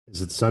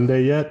Is it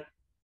Sunday yet?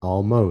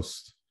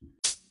 Almost.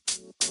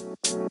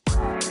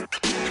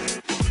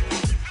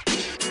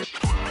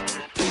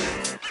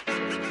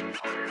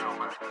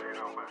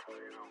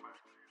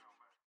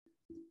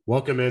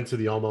 Welcome into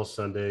the Almost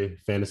Sunday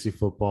Fantasy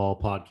Football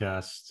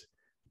Podcast.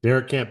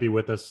 Derek can't be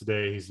with us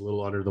today. He's a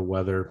little under the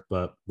weather,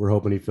 but we're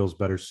hoping he feels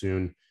better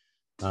soon.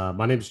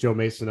 My name is Joe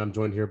Mason. I'm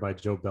joined here by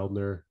Joe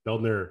Beldner.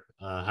 Beldner,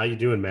 how you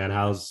doing, man?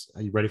 Are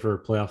you ready for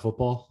playoff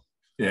football?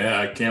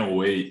 Yeah, I can't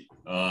wait.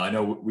 I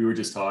know we were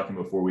just talking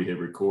before we hit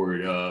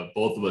record.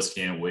 Both of us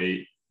can't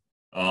wait.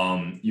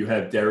 You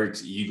have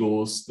Derek's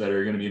Eagles that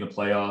are going to be in the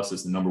playoffs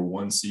as the number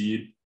one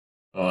seed.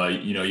 You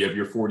have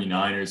your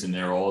 49ers in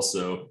there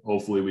also.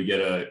 Hopefully we get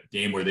a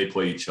game where they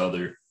play each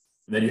other.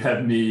 And then you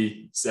have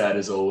me, sad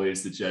as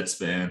always, the Jets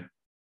fan.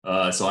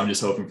 So I'm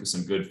just hoping for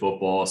some good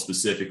football.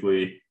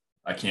 Specifically,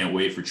 I can't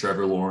wait for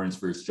Trevor Lawrence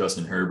versus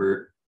Justin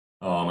Herbert.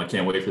 I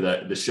can't wait for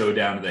that. The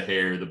showdown of the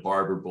hair, the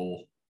Barber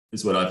Bowl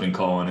is what I've been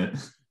calling it.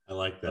 I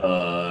like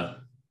that.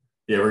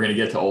 Yeah, we're going to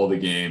get to all the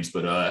games,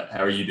 but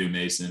how are you doing,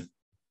 Mason?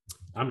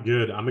 I'm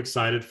good. I'm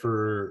excited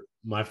for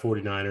my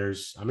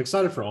 49ers. I'm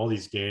excited for all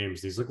these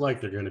games. These look like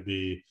they're going to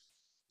be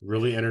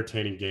really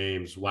entertaining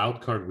games.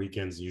 Wildcard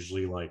weekend's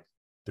usually like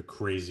the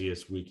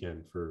craziest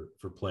weekend for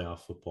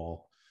playoff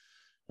football.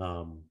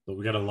 But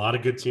we got a lot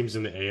of good teams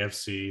in the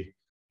AFC.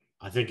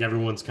 I think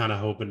everyone's kind of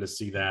hoping to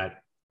see that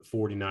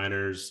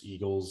 49ers,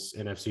 Eagles,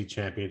 NFC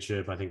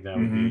championship. I think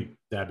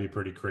that'd be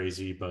pretty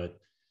crazy. But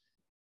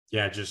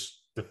yeah,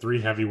 just the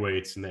three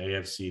heavyweights in the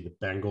AFC,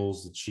 the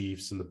Bengals, the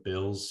Chiefs, and the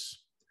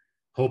Bills.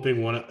 Hoping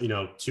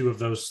two of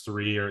those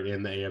three are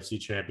in the AFC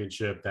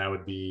championship. That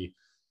would be,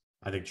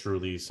 I think,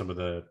 truly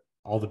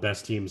all the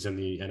best teams in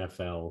the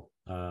NFL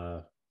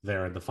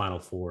there in the Final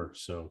Four.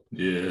 So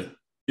yeah,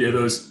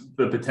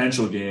 the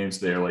potential games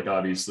there. Like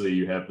obviously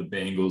you have the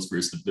Bengals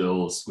versus the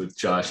Bills with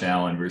Josh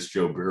Allen versus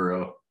Joe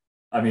Burrow.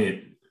 I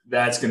mean,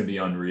 that's going to be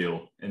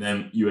unreal. And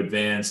then you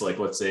advance, like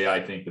let's say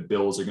I think the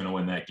Bills are going to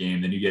win that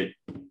game. Then you get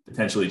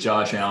potentially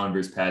Josh Allen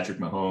versus Patrick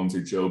Mahomes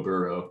or Joe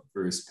Burrow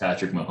versus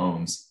Patrick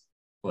Mahomes.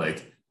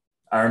 Like,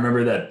 I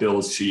remember that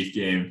Bills Chief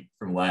game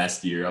from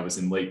last year. I was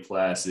in Lake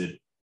Placid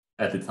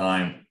at the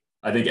time.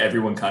 I think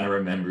everyone kind of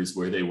remembers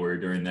where they were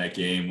during that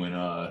game when,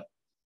 that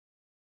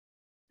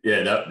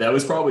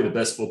was probably the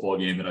best football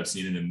game that I've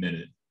seen in a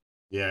minute.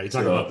 Yeah, you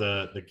talking about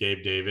the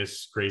Gabe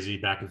Davis crazy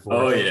back and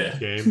forth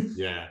game?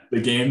 Yeah.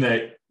 The game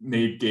that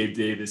made Gabe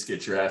Davis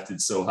get drafted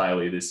so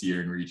highly this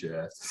year in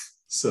redraft.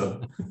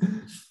 So,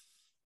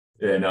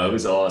 yeah, no, it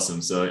was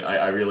awesome. So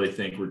I really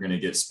think we're going to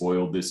get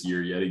spoiled this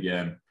year yet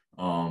again.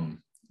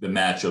 The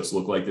matchups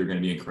look like they're going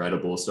to be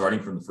incredible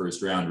starting from the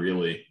first round.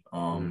 Really,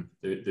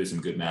 there's some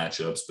good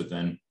matchups, but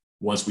then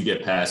once we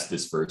get past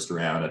this first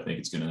round, I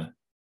think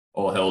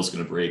all hell is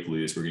going to break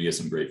loose. We're going to get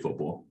some great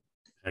football.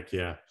 Heck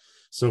yeah.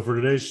 So for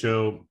today's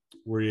show,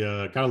 we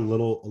got a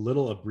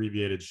little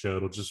abbreviated show.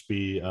 It'll just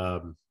be,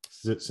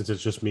 since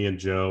it's just me and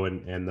Joe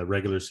and the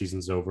regular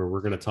season's over,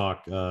 we're going to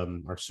talk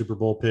our Super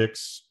Bowl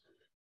picks,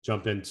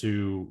 jump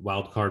into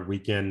Wildcard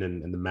weekend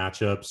and the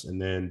matchups,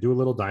 and then do a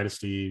little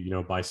Dynasty,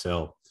 buy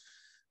sell.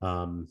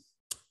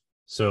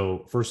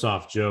 So first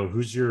off, Joe,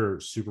 who's your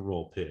Super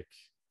Bowl pick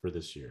for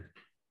this year?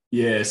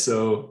 Yeah,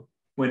 so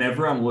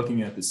whenever I'm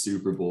looking at the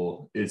Super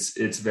Bowl,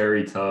 it's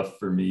very tough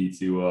for me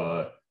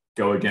to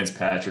go against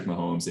Patrick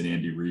Mahomes and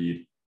Andy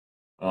Reid.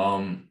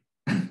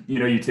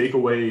 You take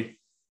away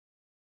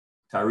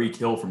Tyreek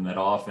Hill from that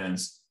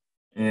offense,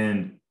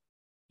 and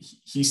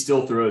he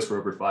still throws for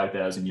over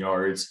 5,000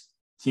 yards.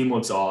 Team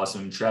looks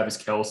awesome.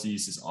 Travis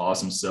Kelce's his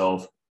awesome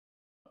self.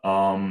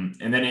 And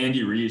then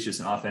Andy Reid is just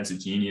an offensive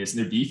genius,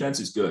 and their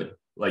defense is good.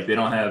 Like they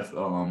don't have,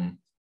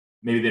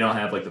 maybe they don't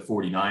have like the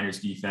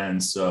 49ers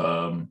defense.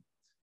 The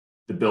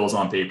Bills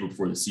on paper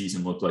before the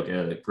season looked like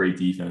a great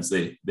defense.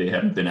 They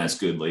haven't been as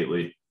good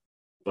lately.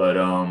 But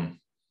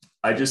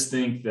I just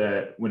think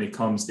that when it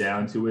comes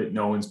down to it,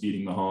 no one's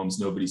beating Mahomes.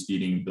 Nobody's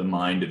beating the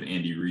mind of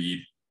Andy Reid.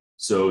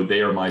 So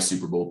they are my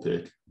Super Bowl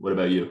pick. What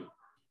about you?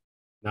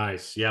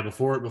 Nice. Yeah.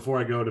 Before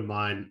I go to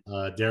mine,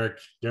 Derek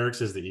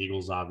says the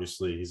Eagles.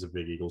 Obviously, he's a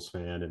big Eagles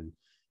fan, and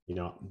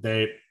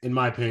in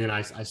my opinion,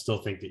 I still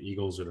think the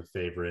Eagles are the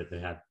favorite. They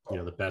had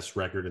the best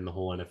record in the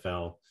whole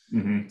NFL.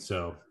 Mm-hmm.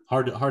 So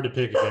hard to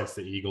pick against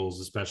the Eagles,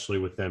 especially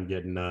with them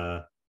getting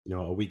a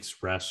week's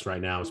rest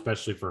right now,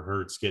 especially for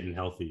Hurts getting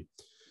healthy.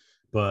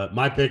 But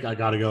my pick, I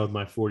got to go with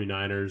my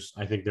 49ers.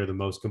 I think they're the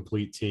most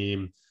complete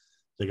team.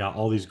 They got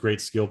all these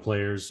great skill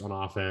players on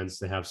offense.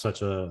 They have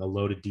such a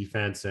loaded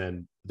defense,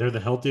 and they're the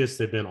healthiest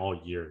they've been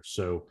all year.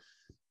 So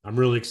I'm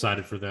really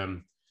excited for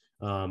them.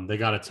 They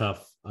got a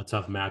tough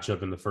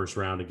matchup in the first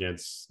round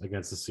against the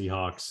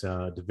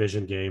Seahawks.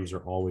 Division games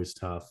are always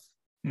tough,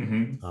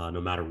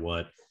 no matter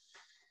what.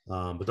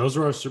 But those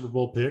are our Super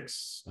Bowl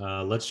picks.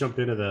 Let's jump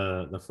into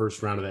the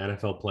first round of the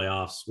NFL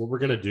playoffs. What we're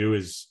going to do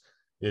is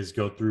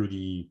go through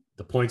the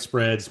point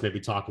spreads, maybe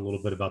talk a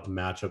little bit about the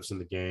matchups in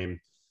the game.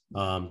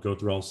 Go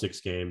through all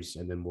 6 games,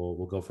 and then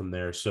we'll go from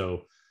there.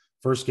 So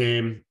first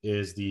game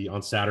is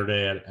on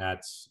Saturday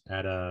at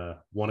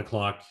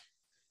 1:00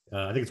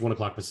 I think it's 1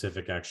 o'clock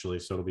Pacific, actually.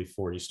 So it'll be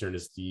 4 Eastern,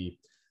 is the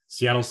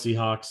Seattle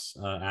Seahawks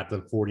at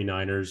the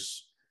 49ers.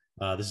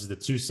 This is the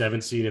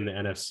 2-7 seed in the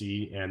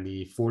NFC, and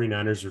the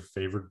 49ers are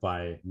favored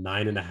by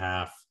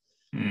 9.5.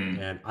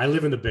 And I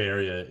live in the Bay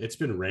Area. It's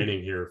been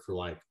raining here for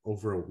like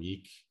over a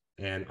week,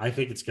 and I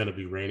think it's going to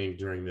be raining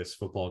during this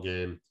football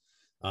game.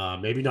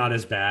 Maybe not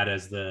as bad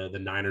as the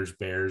Niners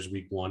Bears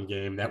Week 1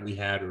 game that we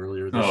had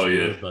earlier this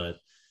year, but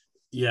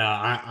yeah,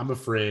 I'm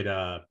afraid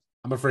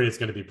it's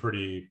going to be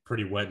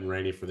pretty wet and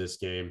rainy for this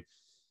game.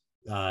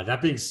 That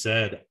being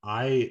said,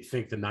 I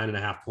think the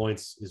 9.5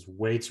 points is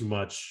way too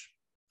much.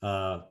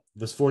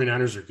 This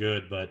 49ers are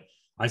good, but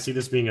I see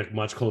this being a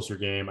much closer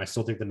game. I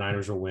still think the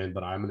Niners will win,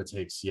 but I'm going to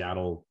take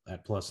Seattle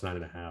at plus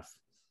 9.5.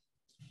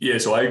 Yeah,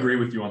 so I agree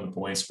with you on the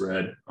point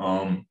spread.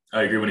 I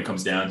agree when it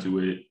comes down to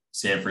it.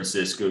 San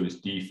Francisco's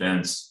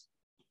defense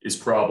is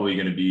probably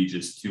going to be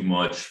just too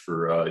much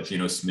for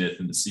Geno Smith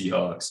and the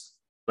Seahawks.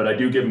 But I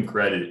do give them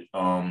credit.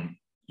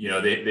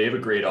 They have a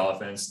great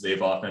offense. They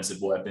have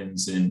offensive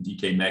weapons in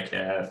DK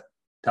Metcalf.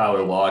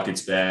 Tyler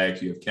Lockett's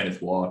back. You have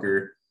Kenneth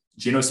Walker.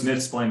 Geno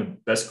Smith's playing the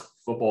best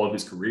football of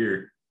his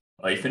career.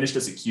 He finished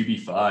as a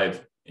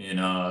QB5 in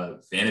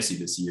fantasy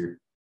this year.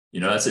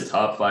 That's a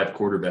top 5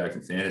 quarterback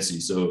in fantasy.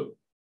 So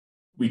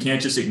we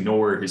can't just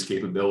ignore his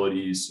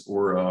capabilities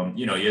or,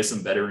 he has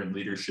some veteran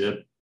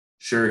leadership.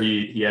 Sure,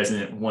 he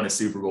hasn't won a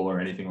Super Bowl or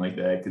anything like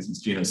that because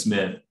he's Geno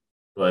Smith.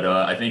 But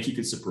I think he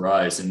could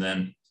surprise. And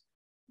then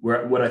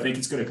what I think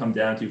it's going to come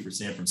down to for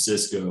San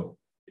Francisco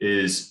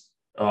is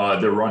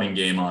their running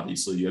game,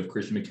 obviously. You have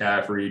Christian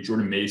McCaffrey.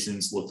 Jordan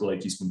Mason's looked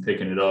like he's been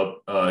picking it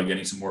up,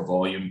 getting some more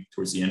volume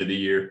towards the end of the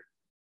year.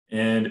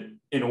 And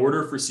in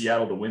order for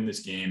Seattle to win this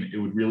game, it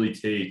would really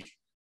take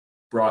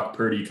Brock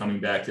Purdy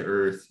coming back to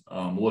earth,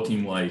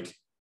 looking like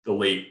the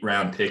late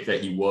round pick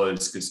that he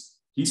was, because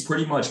he's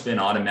pretty much been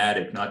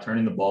automatic, not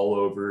turning the ball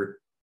over,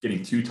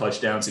 getting 2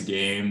 touchdowns a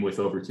game with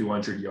over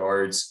 200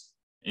 yards,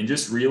 and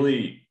just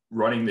really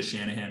running the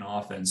Shanahan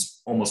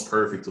offense almost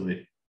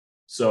perfectly.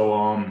 So,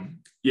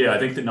 I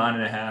think the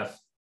 9.5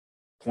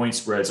 point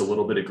spread is a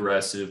little bit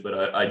aggressive,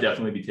 but I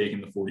definitely be taking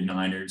the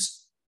 49ers.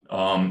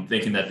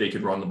 Thinking that they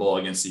could run the ball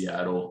against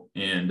Seattle,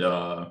 and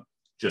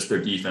just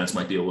their defense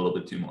might be a little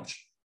bit too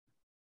much.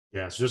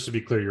 Yeah, so just to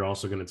be clear, you're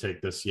also going to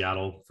take the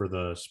Seattle for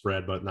the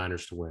spread, but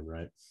Niners to win,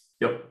 right?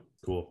 Yep.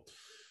 Cool.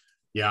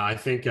 Yeah, I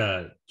think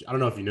I don't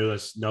know if you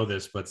know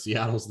this, but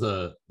Seattle's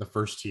the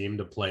first team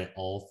to play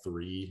all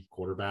 3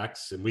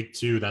 quarterbacks. In week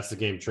 2, that's the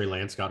game Trey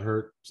Lance got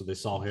hurt, so they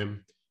saw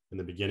him in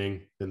the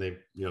beginning. Then they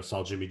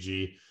saw Jimmy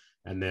G,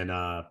 and then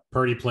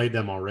Purdy played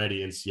them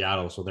already in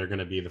Seattle, so they're going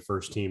to be the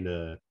first team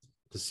to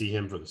see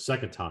him for the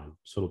second time.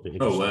 So it'll be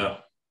interesting. Oh, wow.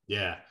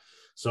 Yeah.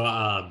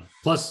 So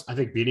plus I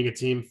think beating a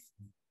team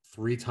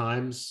 3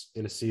 times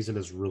in a season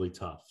is really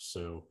tough.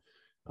 So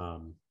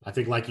I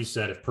think, like you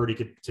said, if Purdy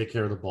could take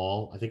care of the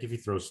ball, I think if he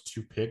throws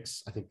 2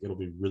 picks, I think it'll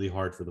be really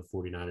hard for the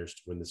 49ers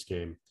to win this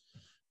game.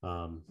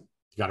 You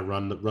got to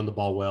run the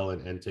ball well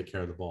and take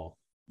care of the ball.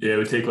 Yeah, it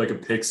would take like a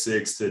pick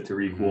 6 to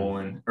Tariq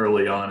Woolen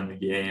early on in the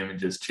game and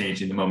just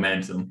changing the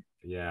momentum.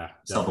 Yeah.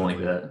 Something like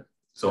that.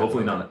 So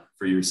Hopefully not,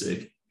 for your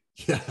sake.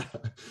 Yeah.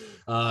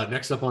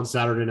 Next up on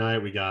Saturday night,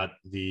 we got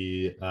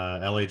the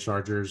LA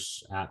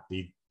Chargers at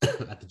the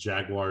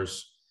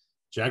Jaguars.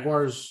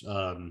 Jaguars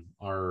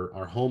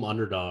are home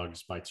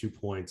underdogs by 2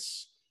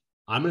 points.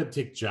 I'm going to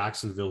take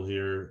Jacksonville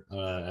here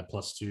at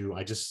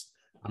 +2.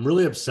 I'm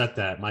really upset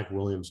that Mike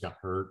Williams got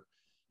hurt,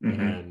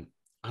 and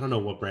I don't know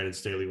what Brandon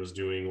Staley was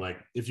doing. Like,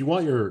 if you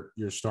want your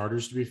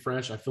starters to be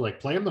fresh, I feel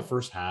like play them the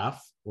first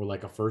half or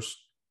like a first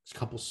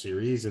couple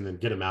series and then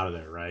get them out of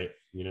there, right?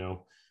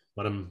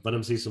 Let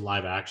him see some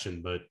live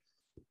action. But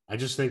I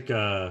just think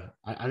I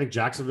think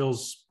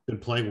Jacksonville's been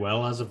playing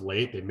well as of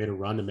late. They made a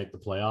run to make the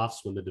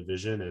playoffs, win the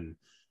division, and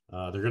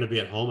they're going to be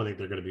at home. I think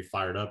they're going to be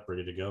fired up,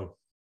 ready to go.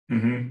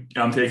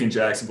 I'm taking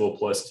Jacksonville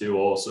 +2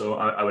 also.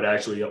 I would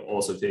actually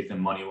also take them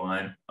money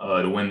line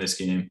to win this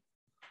game.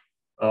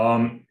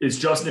 Is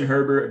Justin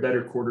Herbert a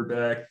better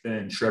quarterback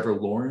than Trevor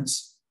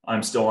Lawrence?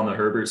 I'm still on the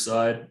Herbert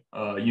side.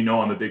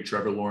 I'm a big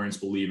Trevor Lawrence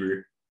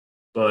believer,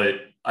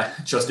 but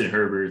Justin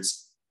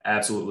Herbert's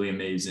absolutely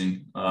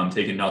amazing.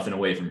 Taking nothing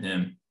away from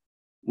him.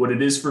 What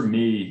it is for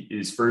me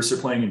is, first, they're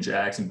playing in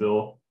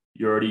Jacksonville.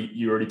 You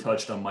already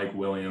touched on Mike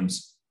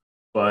Williams,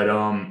 but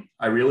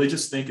I really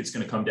just think it's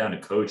going to come down to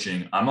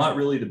coaching. I'm not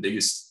really the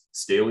biggest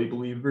Staley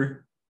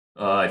believer.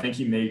 I think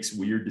he makes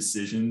weird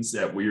decisions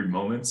at weird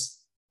moments.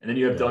 And then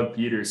you have Doug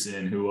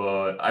Peterson, who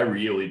I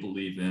really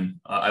believe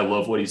in. I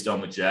love what he's done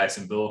with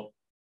Jacksonville.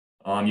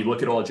 You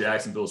look at all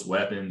Jacksonville's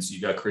weapons.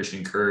 You got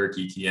Christian Kirk,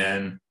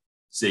 ETN,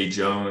 Zay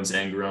Jones,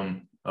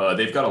 Engram.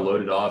 They've got a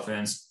loaded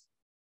offense.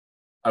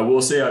 I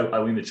will say I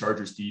lean the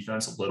Chargers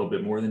defense a little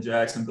bit more than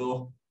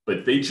Jacksonville,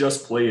 but they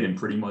just played in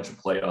pretty much a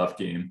playoff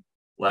game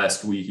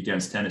last week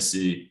against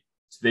Tennessee.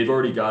 So they've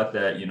already got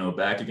that,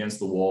 back against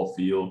the wall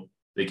feel.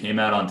 They came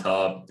out on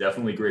top.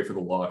 Definitely great for the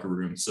locker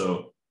room.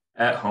 So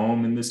at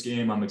home in this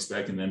game, I'm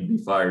expecting them to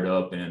be fired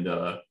up and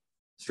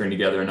string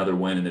together another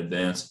win in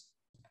advance.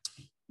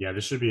 Yeah,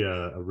 this should be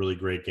a really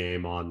great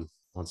game on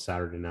on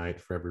Saturday night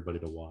for everybody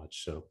to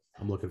watch. So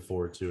I'm looking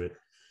forward to it.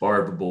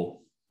 Barber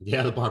Bowl.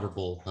 Yeah, the Barber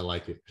Bowl. I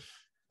like it.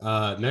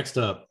 Next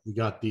up, we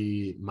got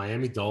the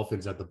Miami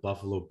Dolphins at the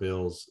Buffalo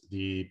Bills.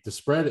 The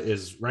spread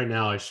is right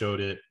now, I showed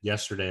it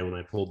yesterday when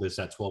I pulled this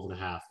at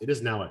 12.5. It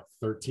is now at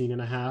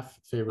 13.5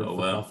 favorite for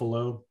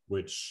Buffalo,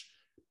 which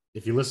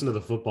if you listen to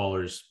the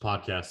Footballers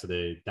podcast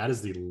today, that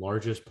is the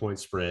largest point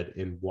spread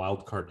in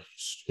Wildcard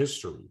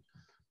history,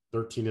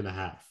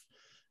 13.5.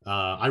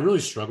 I really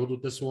struggled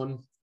with this one.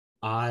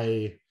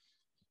 2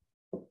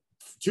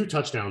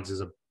 touchdowns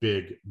is a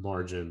big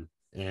margin,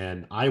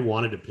 and I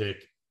wanted to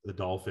pick the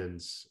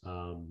Dolphins,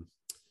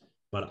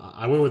 but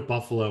I went with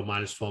Buffalo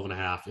minus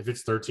 12.5. If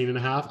it's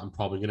 13.5, I'm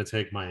probably going to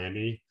take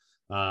Miami.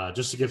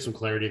 Just to give some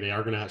clarity, they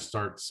are going to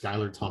start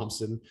Skylar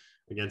Thompson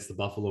against the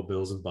Buffalo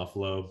Bills in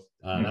Buffalo.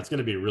 That's going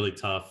to be really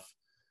tough,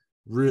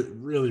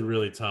 really,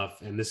 really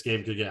tough. And this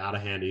game could get out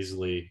of hand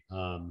easily.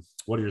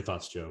 What are your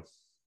thoughts, Joe?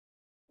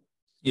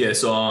 Yeah,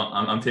 so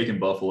I'm taking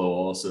Buffalo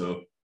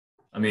also.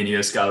 I mean, you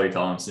have Skylar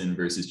Thompson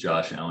versus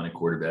Josh Allen at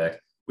quarterback.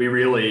 We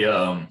really,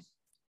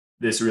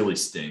 this really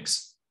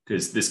stinks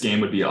because this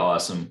game would be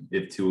awesome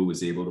if Tua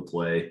was able to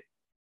play.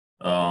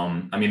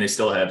 I mean, they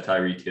still have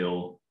Tyreek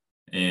Hill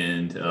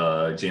and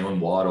Jalen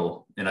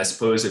Waddle. And I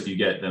suppose if you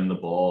get them the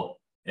ball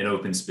in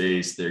open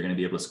space, they're going to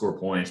be able to score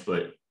points.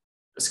 But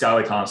a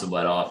Skylar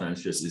Thompson-led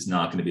offense just is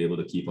not going to be able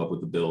to keep up with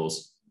the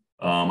Bills.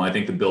 I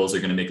think the Bills are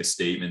going to make a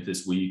statement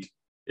this week.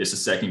 It's the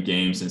second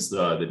game since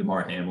the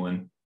DeMar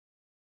Hamlin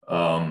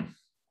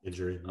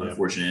injury.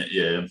 Unfortunate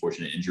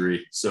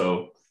injury.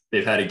 So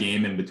they've had a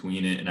game in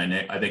between it. And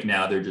I think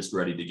now they're just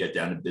ready to get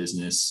down to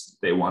business.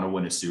 They want to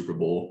win a Super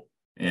Bowl.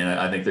 And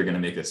I think they're going to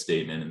make a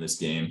statement in this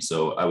game.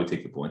 So I would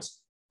take the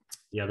points.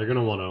 Yeah, they're going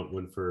to want to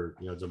win for,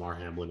 DeMar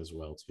Hamlin as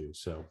well, too.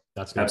 So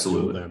that's going to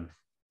fuel them.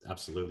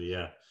 Absolutely,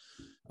 yeah.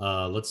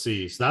 Let's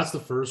see. So that's the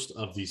first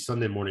of the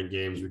Sunday morning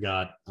games. We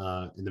got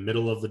in the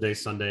middle of the day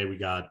Sunday, we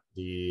got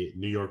the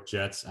New York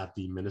Jets at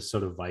the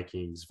Minnesota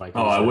Vikings.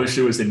 I wish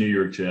it was the New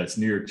York Jets,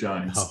 New York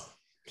Giants. Oh,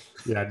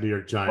 yeah, New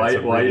York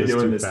Giants. Why are you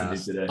doing this to me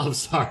today? I'm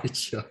sorry,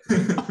 Joe.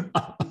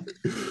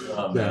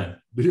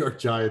 New York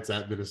Giants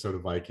at Minnesota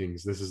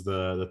Vikings. This is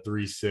the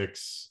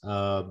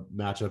 3-6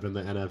 matchup in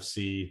the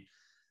NFC.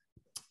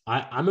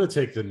 I'm going to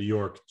take the New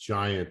York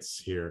Giants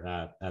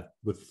here at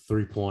with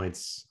 3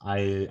 points.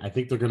 I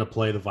think they're going to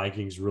play the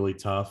Vikings really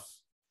tough.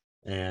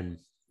 And,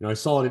 I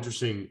saw an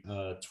interesting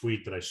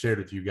tweet that I shared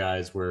with you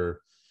guys where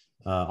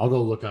I'll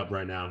go look up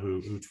right now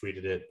who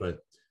tweeted it. But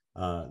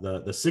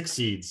the 6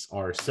 seeds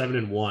are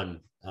 7-1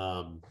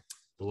 the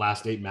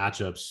last 8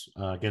 matchups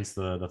against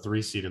the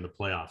 3 seed in the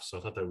playoffs. So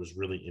I thought that was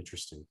really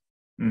interesting.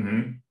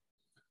 Mm-hmm.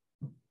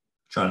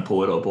 Trying to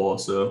pull it up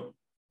also.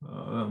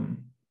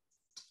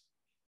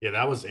 Yeah,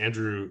 that was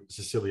Andrew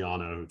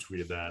Siciliano who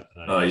tweeted that.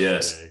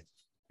 Yes.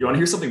 You want to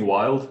hear something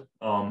wild?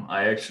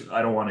 I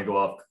don't want to go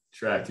off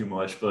track too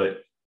much,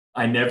 but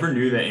I never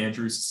knew that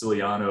Andrew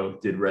Siciliano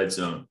did Red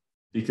Zone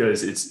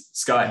because it's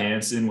Scott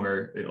Hansen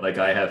where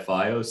I have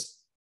Fios.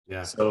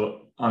 Yeah.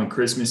 So on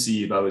Christmas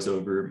Eve, I was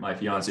over my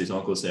fiance's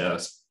uncle's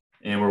house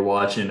and we're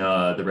watching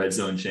the Red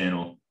Zone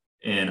channel.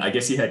 And I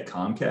guess he had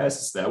Comcast.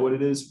 Is that what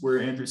it is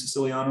where Andrew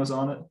Siciliano's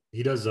on it?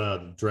 He does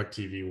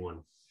DirecTV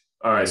one.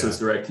 All right, so it's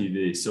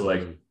DirecTV. So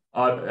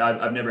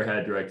I've never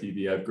had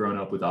DirecTV. I've grown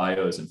up with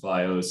iOS and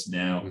Fios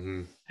now,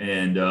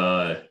 and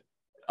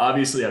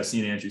obviously I've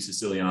seen Andrew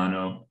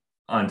Siciliano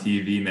on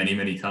TV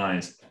many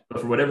times.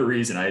 But for whatever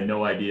reason, I had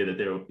no idea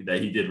that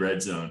he did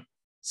Red Zone.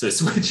 So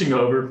switching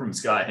over from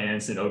Scott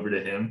Hansen over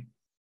to him,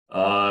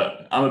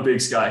 I'm a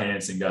big Scott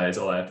Hansen guy. Is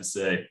all I have to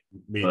say.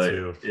 Me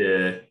too.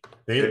 Yeah,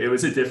 it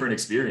was a different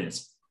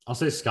experience. I'll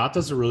say Scott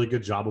does a really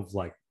good job of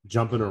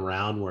jumping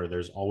around where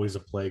there's always a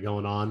play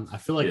going on. I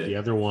feel like the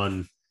other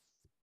one,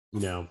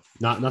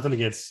 nothing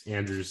against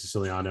Andrew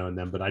Siciliano and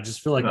them, but I just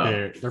feel like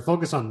they're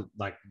focused on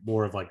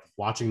more of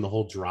watching the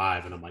whole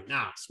drive, and I'm like,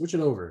 nah, switch it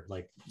over.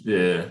 We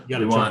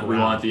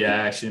want the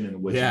action and the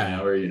witching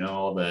hour,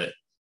 all that.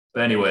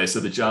 But anyway, so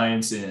the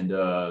Giants and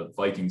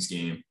Vikings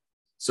game.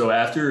 So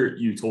after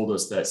you told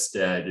us that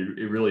stat,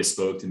 it really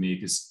spoke to me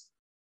because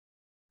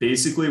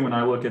basically when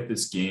I look at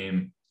this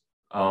game,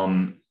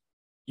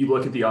 you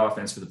look at the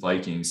offense for the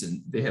Vikings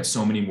and they have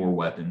so many more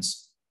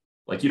weapons.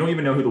 You don't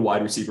even know who the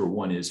wide receiver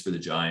 1 is for the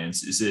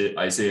Giants. Is it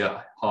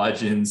Isaiah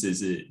Hodgins?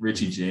 Is it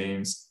Richie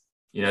James?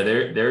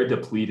 They're a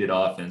depleted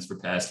offense for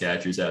pass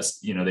catchers. As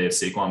they have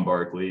Saquon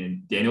Barkley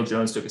and Daniel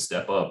Jones took a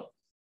step up.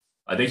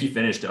 I think he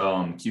finished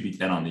QB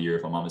 10 on the year,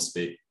 if I'm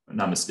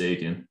not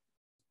mistaken.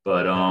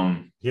 But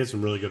he had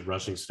some really good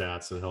rushing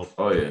stats that helped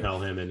propel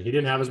him, and he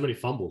didn't have as many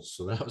fumbles,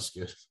 so that was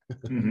good.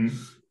 Mm-hmm.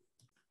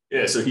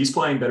 Yeah, so he's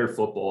playing better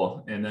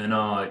football. And then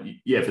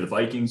for the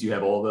Vikings, you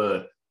have all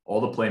the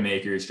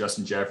playmakers,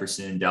 Justin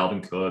Jefferson,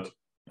 Dalvin Cook.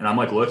 And I'm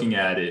looking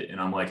at it and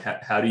I'm like,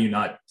 how do you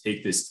not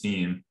take this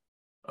team?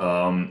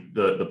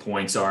 The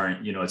points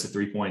aren't, it's a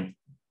 3-point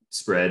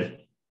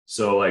spread.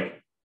 So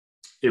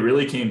it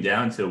really came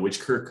down to which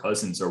Kirk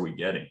Cousins are we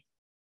getting?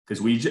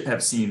 Because we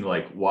have seen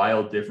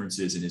wild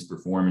differences in his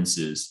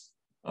performances.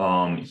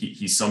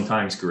 He's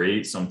sometimes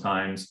great,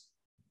 sometimes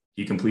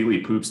he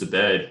completely poops the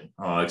bed,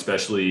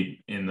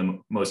 especially in the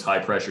most high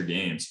pressure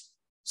games.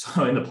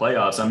 So in the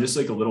playoffs, I'm just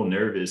like a little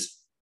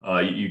nervous.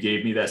 You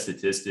gave me that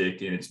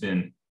statistic, and it's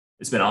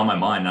been on my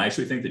mind. And I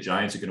actually think the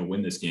Giants are going to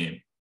win this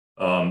game.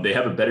 They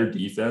have a better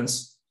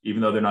defense,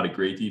 even though they're not a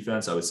great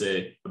defense. I would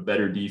say a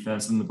better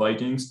defense than the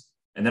Vikings.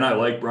 And then I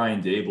like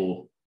Brian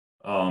Dable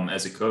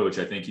as a coach.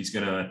 I think he's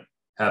going to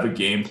have a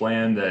game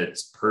plan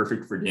that's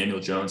perfect for Daniel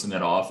Jones in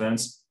that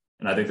offense.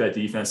 And I think that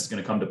defense is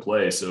going to come to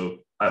play. So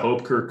I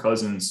hope Kirk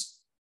Cousins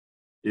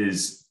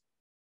is,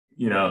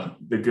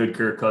 the good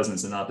Kirk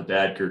Cousins and not the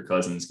bad Kirk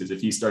Cousins. Because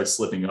if he starts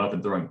slipping up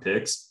and throwing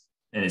picks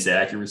and his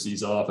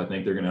accuracy's off, I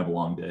think they're going to have a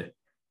long day.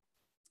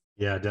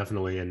 Yeah,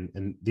 definitely.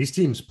 And these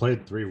teams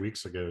played 3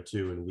 weeks ago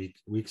too, in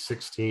week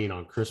 16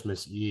 on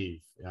Christmas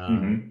Eve.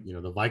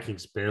 The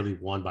Vikings barely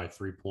won by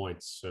 3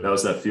 points. So that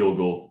was that field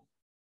goal.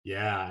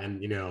 Yeah.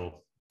 And,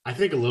 I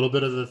think a little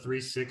bit of the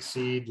 3-6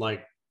 seed,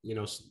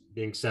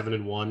 being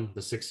 7-1,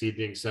 the 6 seed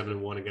being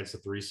 7-1 against the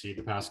 3 seed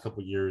the past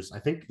couple of years. I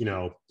think,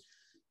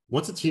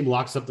 once a team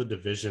locks up the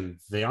division,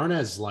 they aren't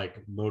as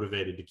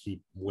motivated to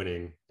keep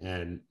winning.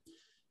 And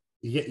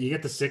you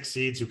get the 6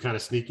 seeds who kind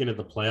of sneak into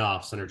the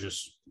playoffs and are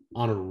just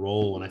on a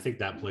roll. And I think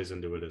that plays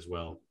into it as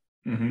well.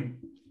 Mm-hmm.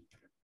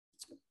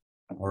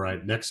 All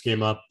right. Next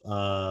game up.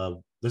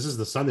 This is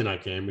the Sunday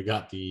night game. We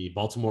got the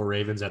Baltimore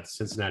Ravens at the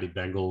Cincinnati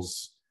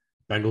Bengals.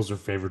 Bengals are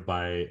favored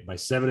by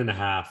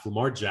 7.5.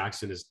 Lamar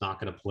Jackson is not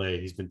going to play.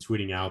 He's been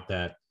tweeting out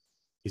that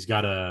he's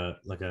got a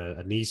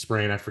knee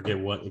sprain. I forget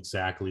what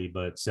exactly,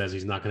 but says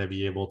he's not going to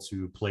be able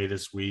to play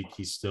this week.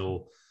 He's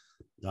still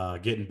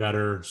getting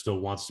better, still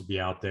wants to be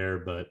out there,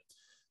 but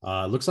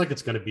looks like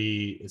it's going to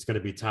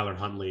be Tyler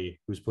Huntley,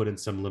 who's put in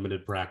some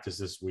limited practice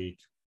this week.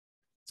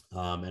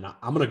 And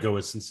I'm going to go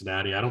with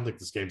Cincinnati. I don't think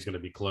this game's going to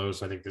be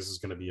close. I think this is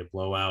going to be a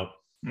blowout.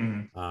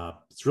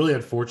 It's really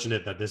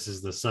unfortunate that this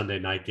is the Sunday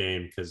night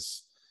game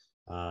because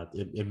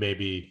it may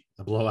be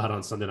a blowout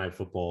on Sunday Night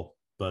Football.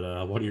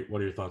 But what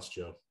are your thoughts,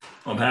 Joe?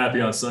 I'm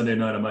happy on Sunday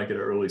night I might get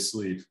an early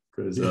sleep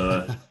because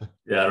I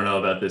don't know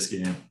about this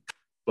game.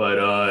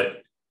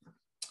 But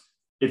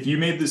if you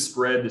made the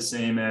spread the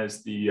same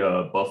as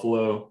the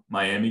Buffalo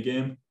Miami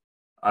game,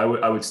 I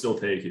would still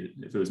take it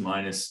if it was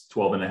minus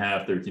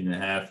 12.5,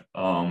 13.5.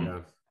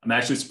 I'm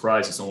actually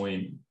surprised it's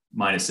only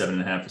minus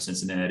 7.5 for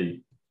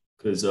Cincinnati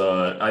because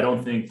I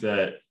don't think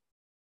that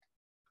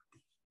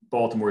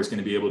Baltimore is going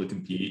to be able to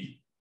compete.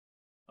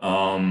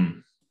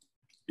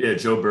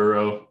 Joe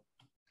Burrow,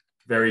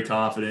 very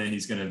confident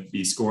he's going to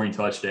be scoring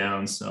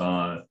touchdowns.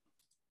 I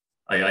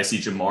see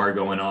Jamar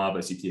going off. I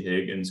see T.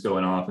 Higgins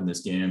going off in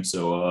this game.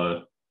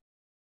 So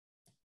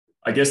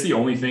I guess the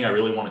only thing I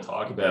really want to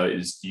talk about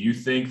is, do you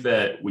think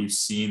that we've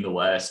seen the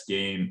last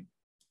game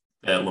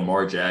that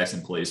Lamar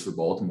Jackson plays for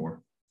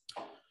Baltimore?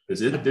 Because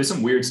there's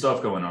some weird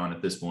stuff going on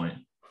at this point.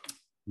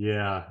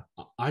 Yeah,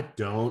 I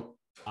don't.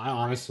 I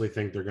honestly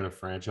think they're going to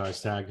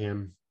franchise tag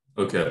him.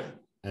 Okay.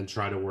 And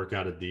try to work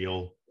out a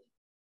deal.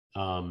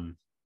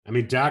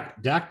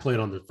 Dak played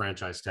on the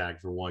franchise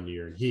tag for 1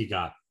 year and he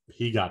got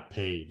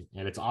paid,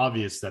 and it's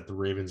obvious that the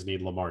Ravens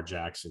need Lamar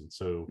Jackson.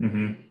 So,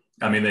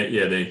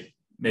 they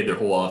made their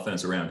whole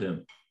offense around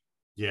him.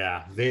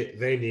 Yeah,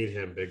 they need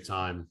him big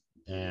time,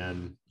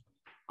 and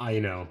I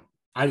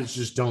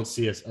just don't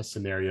see a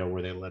scenario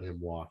where they let him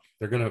walk.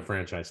 They're going to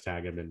franchise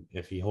tag him, and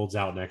if he holds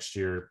out next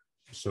year,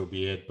 so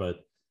be it. But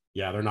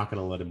yeah, they're not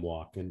going to let him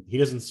walk, and he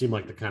doesn't seem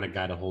like the kind of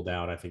guy to hold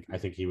out. I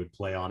think he would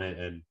play on it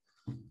and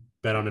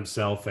bet on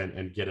himself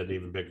and get an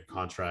even bigger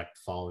contract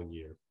the following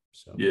year.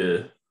 So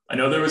yeah, I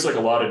know there was a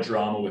lot of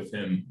drama with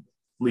him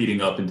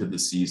leading up into the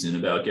season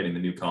about getting the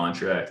new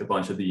contract. A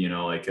bunch of the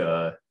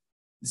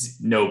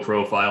no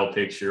profile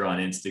picture on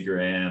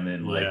Instagram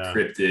and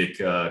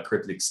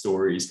cryptic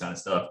stories kind of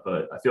stuff.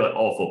 But I feel like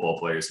all football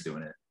players are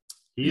doing it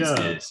these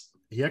days.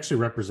 He actually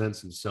represents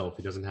himself.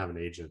 He doesn't have an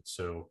agent,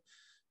 so.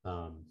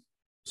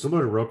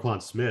 Similar to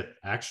Roquan Smith,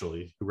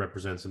 actually, who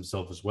represents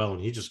himself as well, and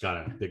he just got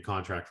a big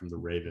contract from the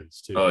Ravens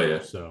too. Oh yeah,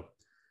 so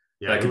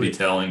that could be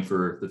telling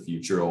for the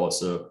future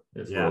also.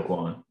 If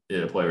Roquan,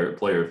 a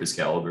player of his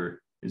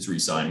caliber, is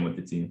re-signing with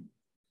the team.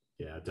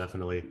 Yeah,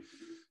 definitely.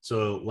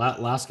 So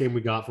last game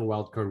we got for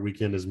Wildcard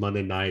weekend is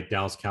Monday night.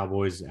 Dallas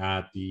Cowboys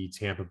at the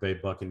Tampa Bay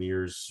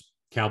Buccaneers.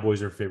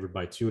 Cowboys are favored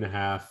by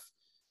 2.5.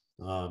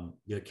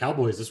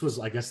 Cowboys. This was,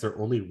 I guess, their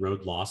only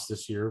road loss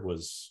this year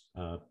was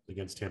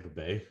against Tampa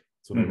Bay.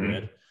 That's what I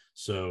read.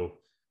 So,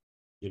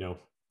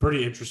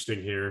 pretty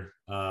interesting here.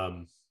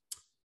 I'm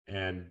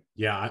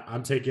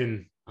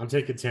taking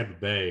Tampa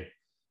Bay,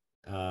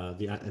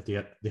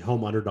 the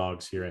home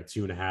underdogs here at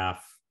 2.5.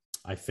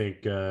 I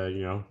think,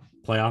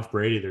 playoff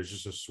Brady, there's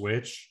just a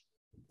switch.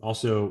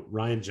 Also,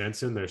 Ryan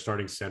Jensen, their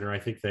starting center, I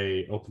think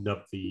they opened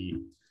up the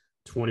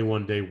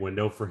 21-day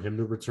window for him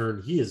to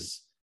return. He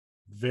is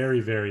very,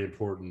 very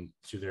important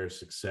to their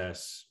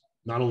success.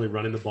 Not only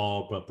running the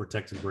ball, but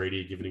protecting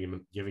Brady,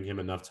 giving him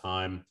enough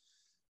time.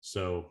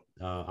 So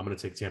I'm going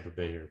to take Tampa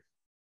Bay here.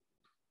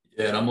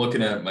 Yeah, and I'm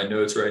looking at my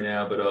notes right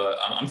now, but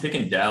I'm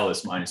taking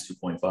Dallas minus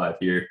 2.5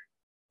 here.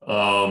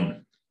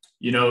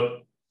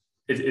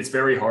 it's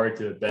very hard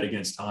to bet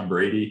against Tom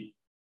Brady.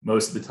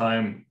 Most of the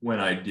time when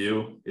I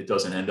do, it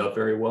doesn't end up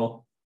very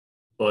well.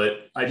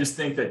 But I just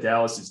think that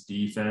Dallas's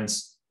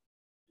defense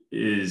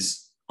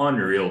is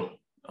unreal.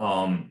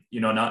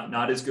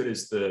 Not as good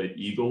as the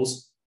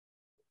Eagles,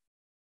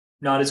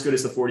 not as good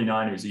as the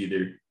 49ers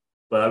either,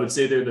 but I would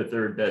say they're the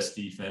third best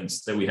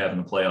defense that we have in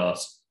the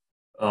playoffs.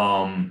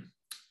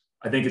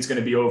 I think it's going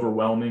to be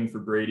overwhelming for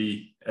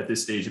Brady at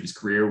this stage of his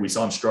career. We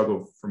saw him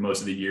struggle for most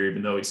of the year,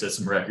 even though he set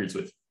some records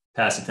with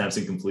pass attempts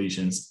and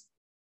completions.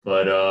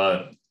 But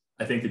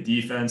I think the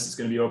defense is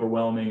going to be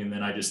overwhelming. And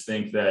then I just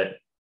think that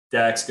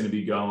Dak's going to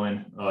be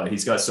going.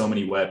 He's got so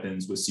many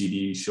weapons with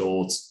CD,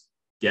 Schultz,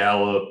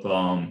 Gallup.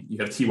 You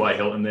have T.Y.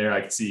 Hilton there.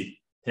 I could see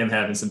him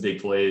having some big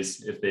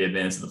plays if they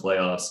advance in the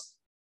playoffs.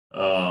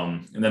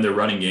 And then their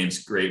running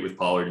game's great with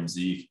Pollard and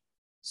Zeke.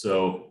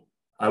 So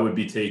I would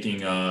be taking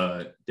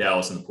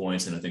Dallas in the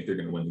points, and I think they're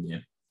going to win the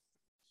game.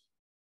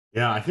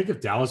 Yeah, I think if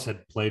Dallas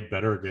had played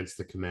better against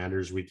the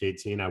Commanders week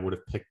 18, I would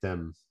have picked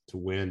them to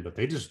win, but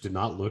they just did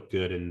not look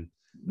good. And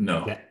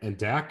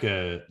Dak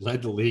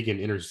led the league in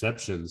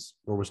interceptions,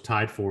 or was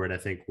tied for it, I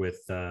think,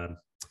 with the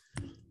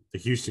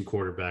Houston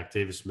quarterback,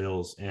 Davis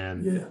Mills.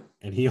 And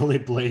he only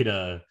played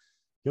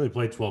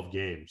 12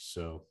 games.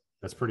 So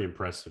that's pretty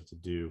impressive to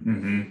do.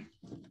 Mm-hmm.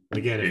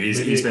 Again,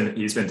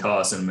 he's been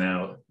tossing them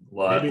out. A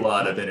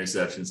lot of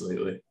interceptions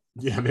lately.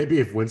 Yeah, maybe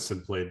if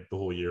Winston played the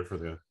whole year for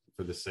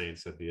the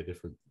Saints,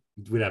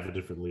 we'd have a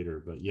different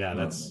leader. But yeah,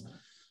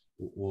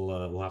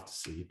 we'll have to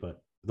see. But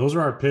those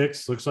are our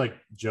picks. Looks like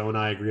Joe and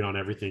I agreed on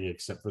everything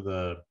except for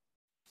the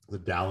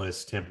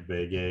Dallas Tampa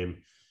Bay game.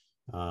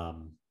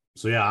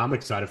 So yeah, I'm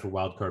excited for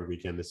Wildcard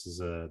weekend. This is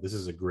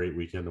a great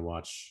weekend to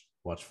watch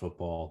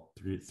football.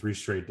 Three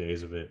straight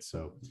days of it.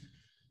 So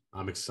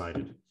I'm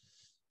excited.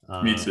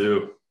 Me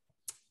too.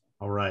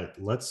 All right,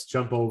 let's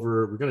jump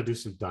over. We're going to do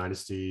some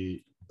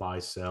Dynasty buy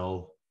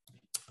sell.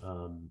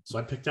 So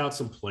I picked out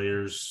some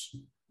players.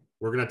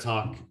 We're going to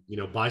talk,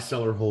 buy,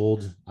 sell, or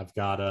hold. I've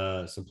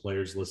got some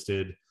players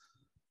listed,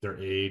 their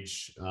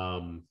age. So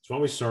why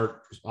don't we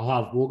start?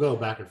 We'll go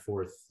back and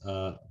forth,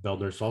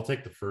 Beldner. So I'll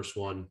take the first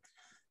one.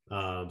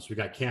 So we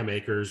got Cam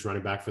Akers,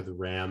 running back for the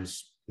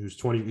Rams, who's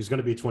going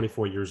to be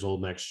 24 years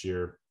old next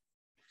year.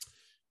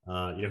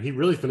 He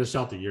really finished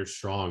out the year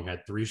strong,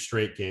 had 3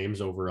 straight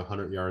games over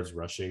 100 yards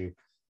rushing.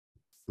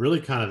 Really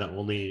kind of the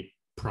only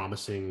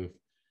promising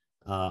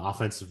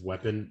offensive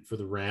weapon for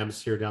the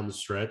Rams here down the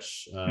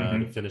stretch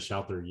to finish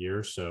out their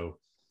year. So,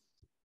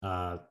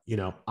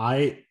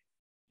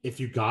 if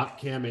you got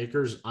Cam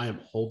Akers, I am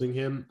holding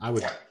him. I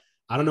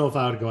don't know if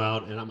I would go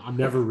out, and I'm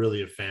never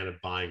really a fan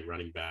of buying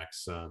running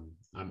backs.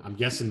 I'm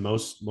guessing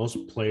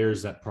most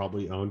players that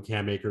probably own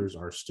Cam Akers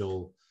are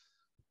still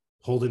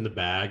holding the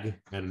bag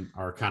and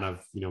are kind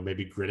of,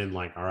 maybe grinning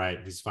like, all right,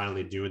 he's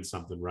finally doing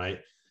something right.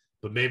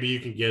 But maybe you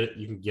can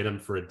get him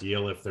for a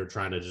deal if they're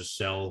trying to just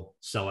sell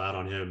out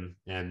on him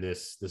and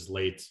this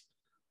late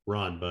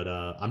run. But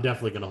I'm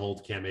definitely going to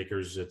hold Cam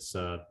Akers. It's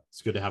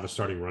good to have a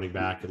starting running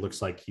back. It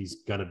looks like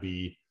he's going to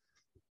be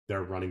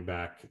their running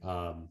back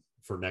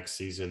for next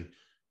season.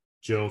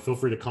 Joe, feel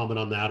free to comment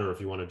on that, or if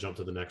you want to jump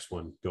to the next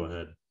one, go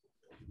ahead.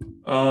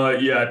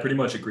 Yeah, I pretty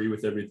much agree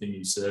with everything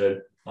you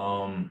said.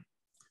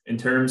 In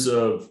terms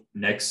of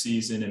next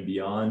season and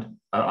beyond,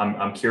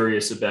 I'm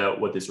curious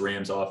about what this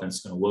Rams offense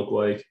is going to look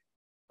like.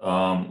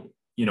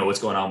 What's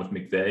going on with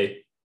McVay.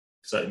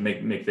 So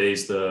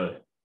McVay's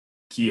the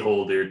key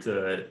holder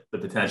to the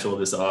potential of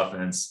this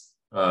offense.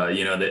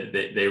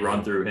 They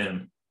run through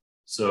him.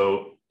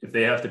 So if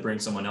they have to bring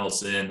someone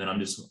else in, then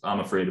I'm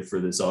afraid for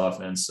this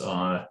offense.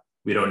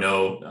 We don't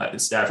know.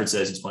 Stafford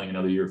says he's playing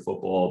another year of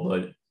football,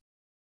 but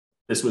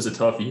this was a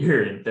tough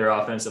year, and their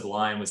offensive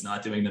line was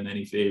not doing them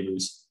any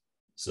favors.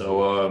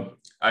 So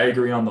I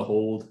agree on the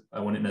hold. I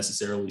wouldn't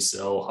necessarily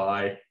sell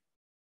high,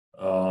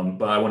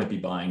 but I wouldn't be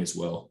buying as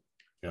well.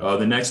 Yeah.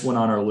 The next one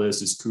on our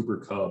list is Cooper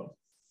Kupp.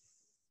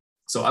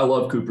 So I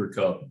love Cooper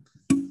Kupp.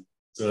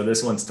 So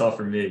this one's tough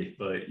for me,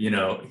 but,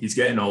 he's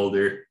getting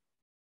older.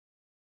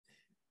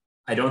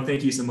 I don't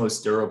think he's the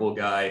most durable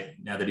guy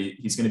now that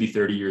he's going to be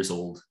 30 years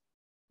old.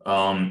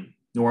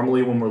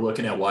 Normally when we're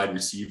looking at wide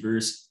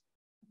receivers,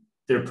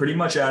 they're pretty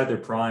much out of their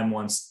prime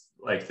once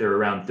they're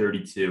around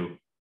 32.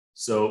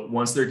 So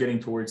once they're getting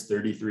towards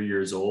 33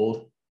 years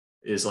old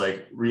is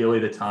really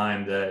the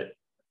time that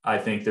I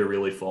think they're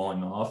really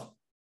falling off.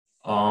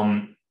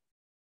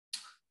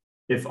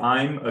 If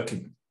I'm a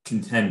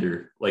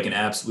contender, like an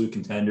absolute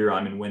contender,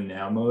 I'm in win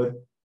now mode,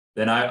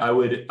 then I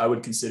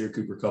would consider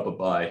Cooper Kupp a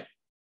buy.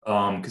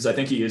 Because I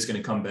think he is going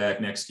to come back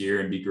next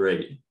year and be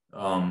great.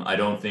 I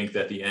don't think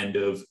that the end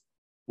of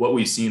what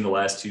we've seen the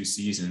last 2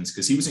 seasons,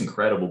 because he was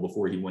incredible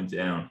before he went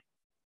down.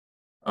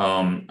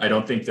 I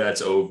don't think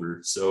that's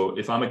over. So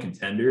if I'm a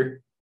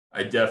contender,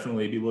 I'd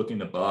definitely be looking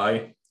to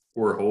buy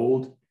or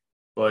hold.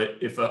 But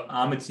if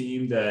I'm a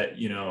team that,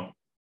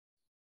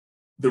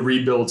 the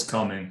rebuild's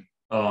coming,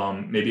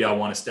 maybe I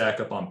want to stack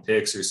up on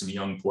picks or some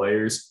young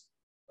players,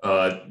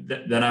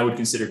 then I would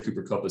consider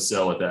Cooper Kupp a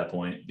sell at that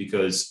point.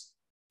 Because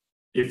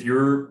if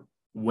your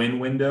win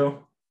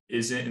window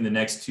isn't in the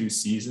next 2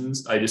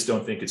 seasons, I just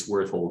don't think it's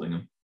worth holding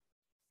him.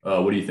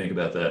 What do you think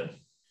about that?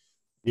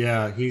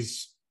 Yeah,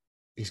 he's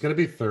going to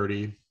be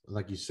 30,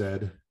 like you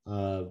said.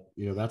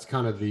 That's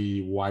kind of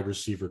the wide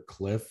receiver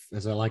cliff,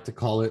 as I like to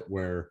call it,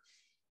 where,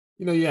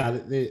 yeah,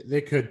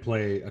 they could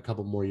play a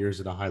couple more years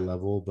at a high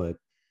level, but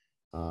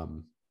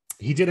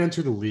he did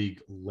enter the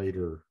league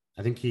later.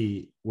 I think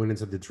he went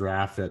into the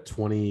draft at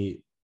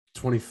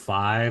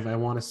 2025, I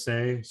want to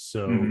say.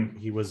 So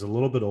he was a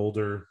little bit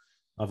older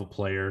of a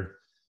player.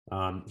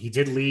 He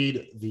did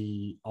lead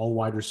the all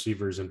wide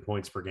receivers in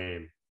points per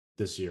game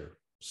this year.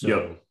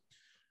 So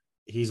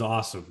he's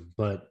awesome.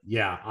 But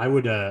yeah,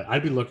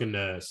 I'd be looking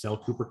to sell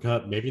Cooper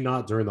Kupp, maybe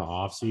not during the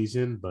off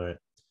season, but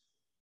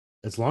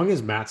as long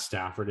as Matt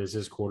Stafford is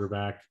his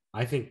quarterback,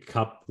 I think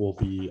Kupp will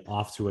be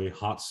off to a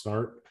hot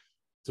start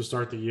to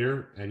start the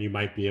year, and you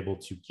might be able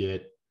to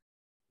get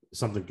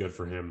something good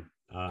for him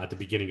at the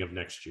beginning of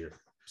next year.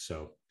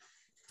 So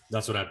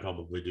that's what I'd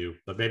probably do.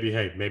 But maybe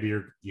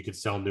you could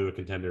sell him to a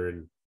contender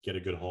and get a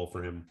good haul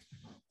for him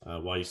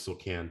while you still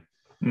can.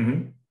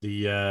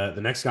 The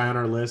next guy on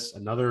our list,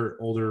 another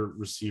older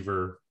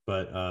receiver,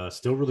 but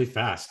still really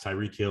fast,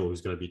 Tyreek Hill,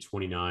 who's going to be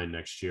 29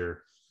 next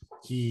year.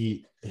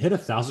 He hit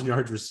 1,000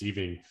 yards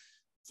receiving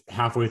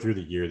halfway through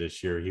the year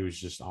this year. He was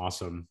just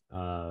awesome.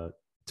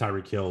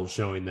 Tyreek Hill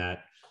showing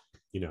that,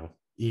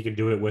 he can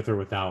do it with or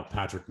without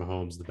Patrick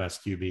Mahomes, the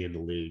best QB in the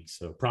league.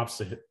 So props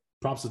to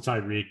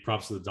Tyreek,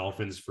 props to the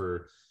Dolphins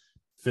for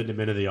fitting him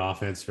into the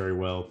offense very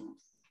well.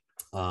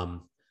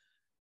 I'm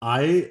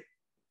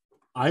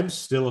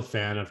still a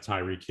fan of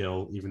Tyreek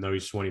Hill, even though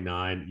he's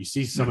 29. You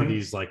see some of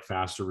these like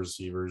faster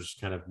receivers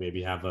kind of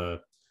maybe have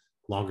a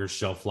longer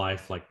shelf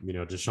life, like,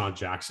 Deshaun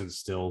Jackson's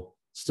still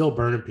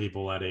burning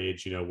people at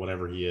age,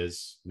 whatever he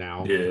is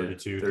now,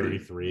 32,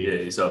 33. Yeah,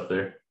 he's up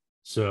there.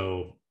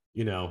 So,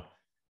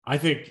 I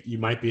think you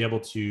might be able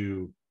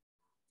to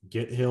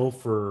get Hill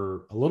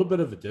for a little bit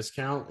of a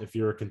discount if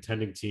you're a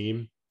contending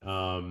team.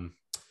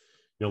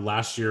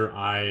 Last year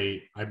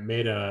I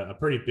made a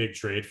pretty big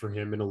trade for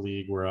him in a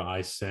league where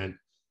I sent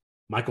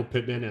Michael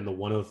Pittman and the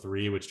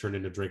 103, which turned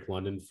into Drake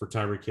London, for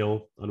Tyreek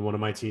Hill on one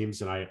of my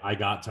teams. And I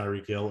got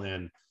Tyreek Hill.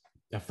 And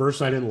at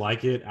first I didn't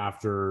like it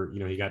after,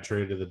 he got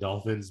traded to the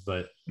Dolphins,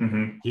 but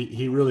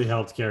he really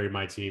helped carry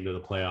my team to the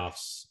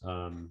playoffs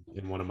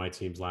in one of my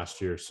teams last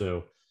year.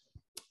 So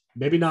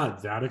maybe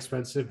not that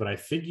expensive, but I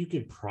think you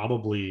could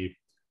probably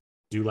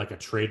do like a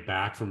trade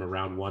back from a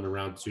round 1 to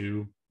round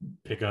 2,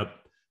 pick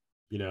up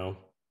a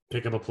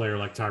player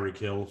like Tyreek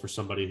Hill for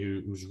somebody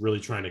who's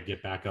really trying to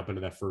get back up into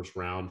that first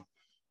round,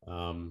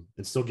 and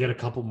still get a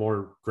couple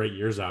more great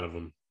years out of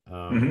him.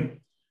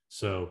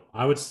 So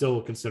I would still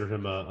consider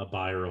him a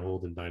buy or a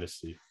hold in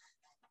Dynasty.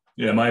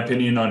 Yeah, my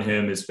opinion on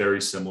him is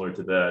very similar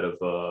to that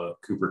of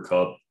Cooper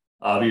Kupp.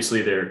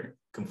 Obviously, they're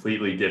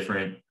completely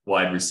different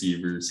wide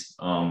receivers.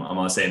 I'm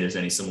not saying there's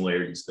any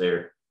similarities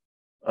there.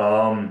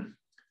 I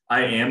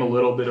am a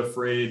little bit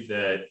afraid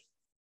that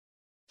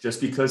just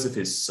because of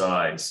his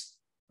size,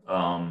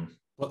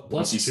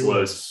 plus he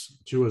slows.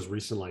 Tua's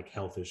recent like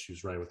health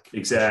issues, right?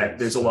 Exactly.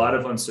 There's a lot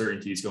of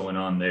uncertainties going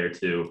on there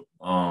too.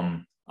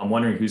 I'm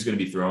wondering who's going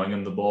to be throwing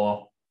him the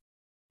ball.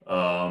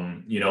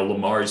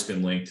 Lamar's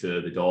been linked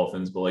to the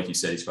Dolphins, but like you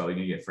said, he's probably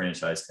going to get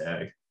franchise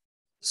tag.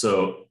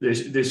 So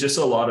there's just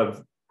a lot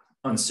of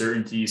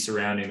uncertainty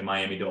surrounding the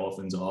Miami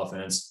Dolphins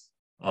offense.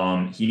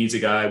 He needs a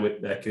guy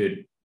that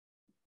could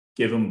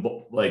give him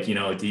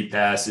deep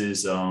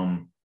passes. I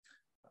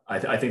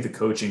think the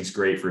coaching's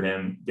great for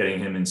him, getting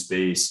him in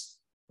space,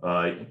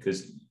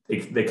 because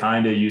they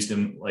kind of used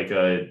him like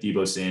a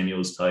Deebo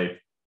Samuels type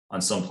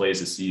on some plays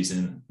this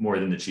season more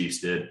than the Chiefs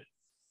did.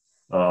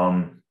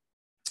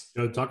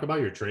 Talk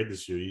about your trade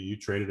this year. You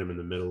traded him in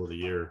the middle of the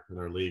year in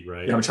our league,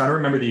 right? Yeah, I'm trying to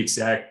remember the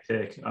exact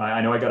pick. I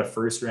know I got a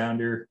first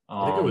rounder.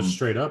 I think it was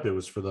straight up. It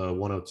was for the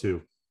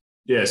 102.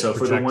 Yeah, so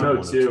for the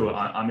 102,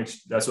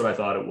 that's what I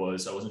thought it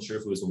was. I wasn't sure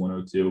if it was the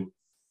 102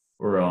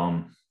 or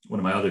one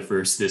of my other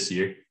firsts this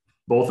year.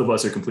 Both of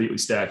us are completely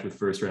stacked with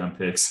first round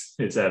picks.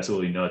 It's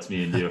absolutely nuts,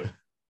 me and you.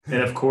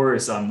 And of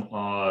course, I'm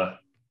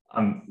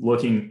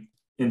looking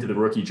into the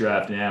rookie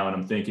draft now, and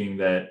I'm thinking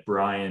that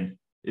Brian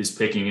is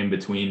picking in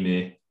between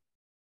me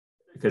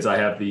because I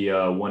have the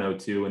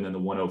 102 and then the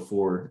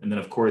 104. And then,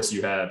 of course,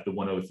 you have the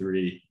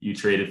 103. You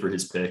traded for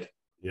his pick.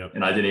 Yep.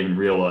 And I didn't even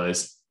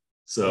realize.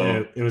 So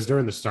yeah, it was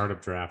during the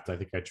startup draft. I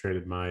think I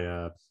traded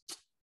my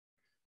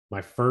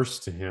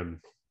first to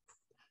him.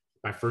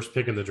 My first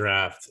pick in the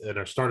draft, in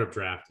our startup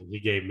draft, and he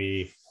gave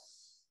me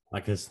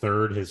like his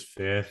third, his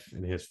fifth,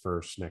 and his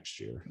first next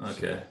year.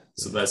 Okay.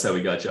 So that's how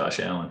we got Josh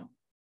Allen.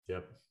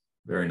 Yep.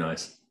 Very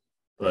nice.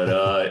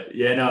 But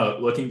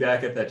looking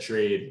back at that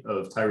trade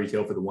of Tyreek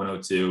Hill for the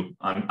 102,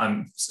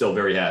 I'm still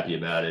very happy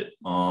about it.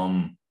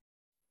 I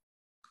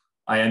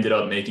ended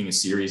up making a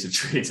series of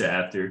trades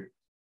after,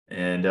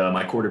 and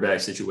my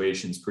quarterback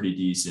situation is pretty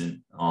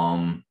decent.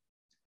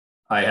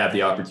 I have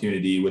the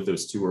opportunity with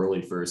those 2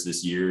 early firsts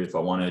this year if I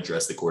want to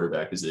address the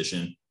quarterback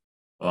position.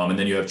 And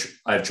then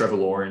I have Trevor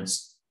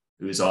Lawrence,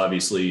 who is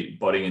obviously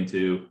budding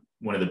into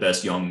one of the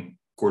best young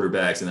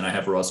quarterbacks. And then I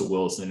have Russell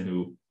Wilson,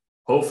 who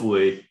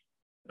hopefully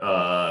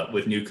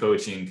with new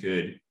coaching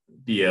could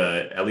be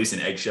at least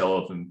an eggshell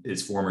of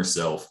his former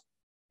self,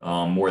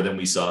 more than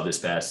we saw this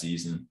past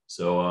season.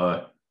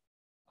 So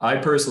I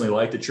personally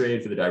like the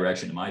trade for the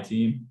direction of my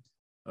team.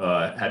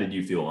 How did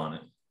you feel on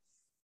it?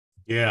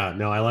 Yeah,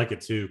 no, I like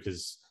it too,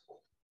 because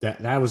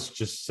that was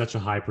just such a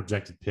high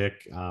projected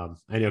pick.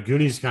 I know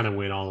Goonies kind of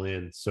went all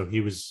in, so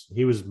he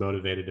was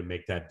motivated to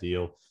make that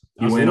deal.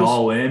 He went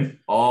all in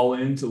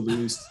to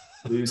lose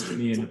to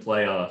me in the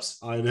playoffs.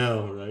 I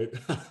know, right?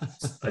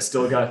 I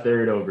still got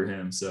third over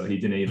him, so he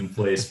didn't even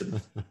place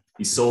for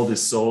he sold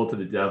his soul to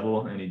the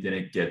devil, and he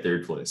didn't get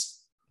third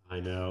place. I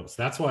know. So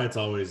that's why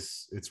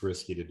it's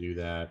risky to do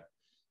that.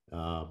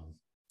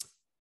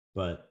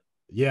 But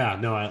yeah,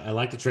 no, I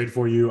like the trade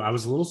for you. I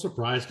was a little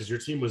surprised because your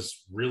team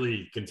was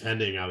really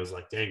contending. I was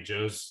like, dang,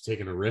 Joe's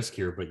taking a risk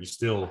here, but you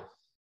still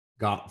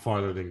got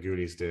farther than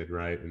Goonies did,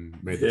 right? And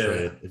made the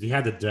trade. If you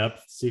had the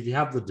depth, if you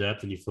have the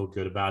depth and you feel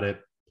good about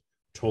it,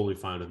 totally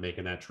fine with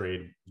making that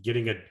trade,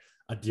 getting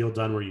a deal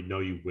done where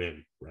you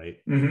win, right?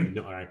 Mm-hmm. You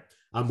know, all right,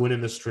 I'm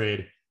winning this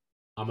trade.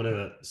 I'm going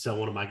to sell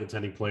one of my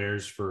contending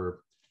players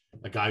for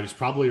a guy who's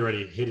probably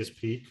already hit his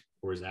peak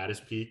or is at his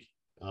peak.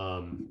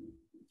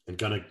 And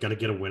gonna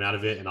get a win out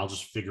of it, and I'll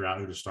just figure out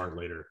who to start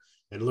later.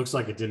 And it looks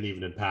like it didn't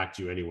even impact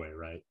you anyway,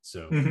 right?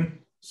 So,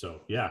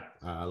 So yeah,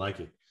 I like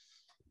it.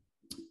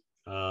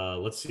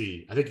 Let's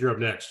see. I think you're up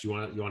next. You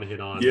want to hit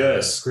on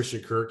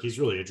Christian Kirk? He's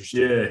really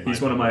interesting. Yeah,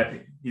 he's one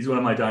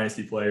of my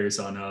dynasty players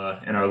on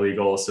in our league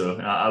also.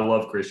 I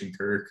love Christian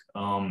Kirk.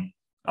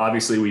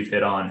 Obviously, we've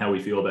hit on how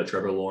we feel about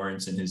Trevor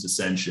Lawrence and his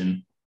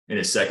ascension in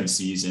his second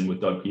season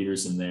with Doug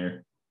Peterson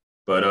there.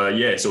 But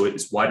so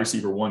it's wide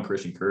receiver 1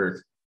 Christian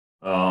Kirk.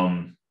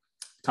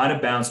 Kind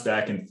of bounced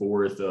back and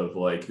forth of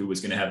like who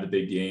was going to have the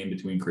big game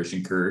between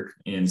Christian Kirk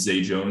and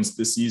Zay Jones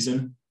this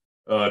season.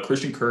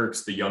 Christian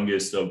Kirk's the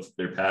youngest of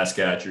their pass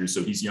catchers,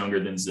 so he's younger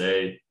than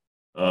Zay.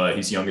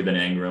 He's younger than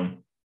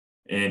Ingram,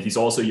 and he's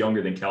also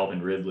younger than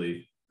Calvin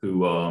Ridley,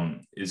 who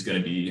is going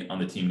to be on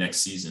the team next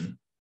season.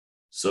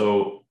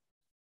 So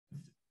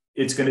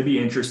it's going to be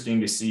interesting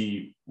to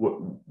see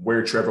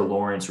where Trevor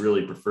Lawrence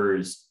really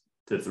prefers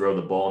to throw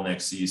the ball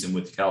next season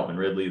with Calvin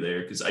Ridley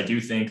there, because I do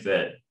think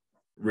that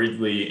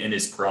Ridley in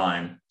his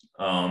prime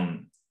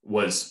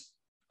was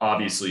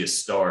obviously a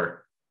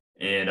star.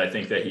 And I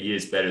think that he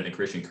is better than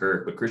Christian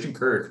Kirk. But Christian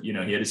Kirk, he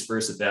had his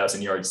first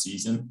 1,000-yard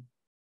season.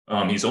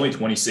 He's only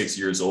 26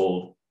 years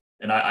old.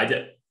 And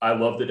I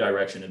love the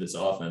direction of this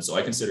offense, so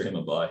I consider him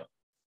a buy.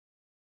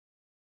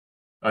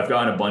 I've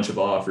gotten a bunch of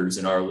offers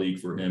in our league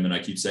for him, and I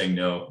keep saying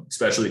no,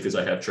 especially because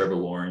I have Trevor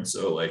Lawrence.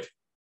 So,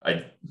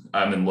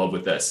 I'm in love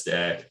with that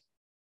stack.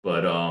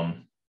 But, I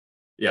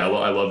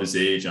love his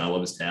age and I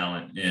love his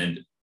talent. And,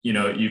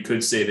 you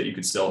could say that you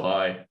could sell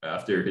high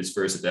after his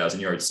first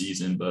 1,000-yard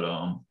season, but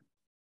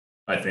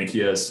I think he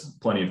has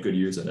plenty of good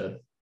years ahead.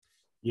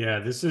 Yeah,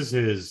 this is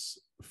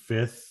his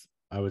 5th,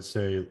 I would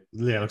say.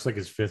 Yeah, it looks like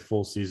his 5th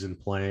full season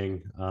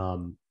playing.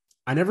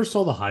 I never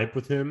saw the hype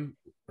with him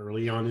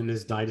early on in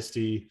his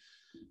dynasty,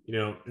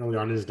 early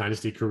on in his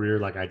dynasty career.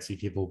 Like I'd see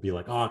people be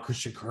like, oh,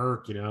 Christian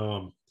Kirk,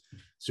 I'm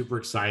super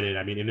excited.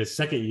 I mean, in his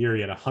second year,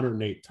 he had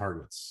 108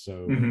 targets.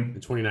 So in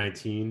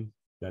 2019,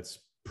 that's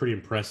pretty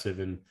impressive.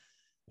 And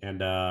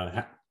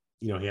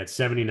he had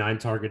 79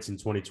 targets in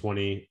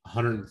 2020,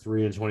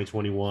 103 in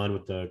 2021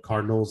 with the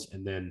Cardinals.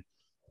 And then,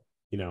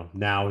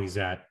 now he's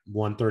at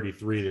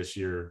 133 this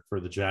year for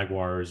the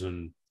Jaguars,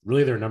 and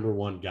really their number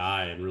one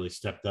guy, and really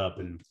stepped up.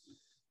 And,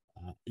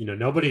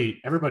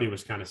 everybody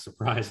was kind of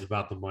surprised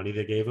about the money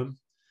they gave him.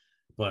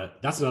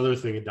 But that's another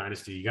thing in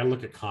Dynasty. You got to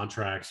look at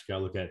contracts. You got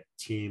to look at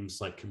teams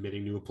like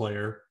committing to a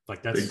player.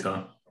 Like that's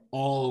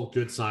all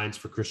good signs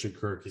for Christian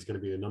Kirk. He's going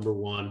to be the number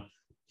one.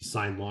 He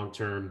signed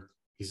long-term.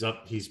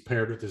 He's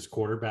paired with his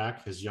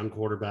quarterback, his young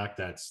quarterback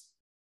that's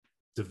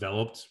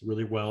developed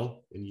really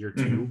well in year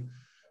 2.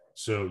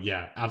 So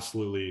yeah,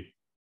 absolutely.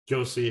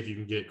 Go see if you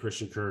can get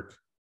Christian Kirk.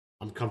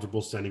 I'm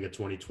comfortable sending a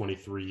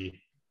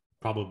 2023,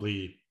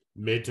 probably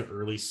mid to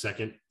early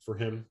second for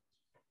him.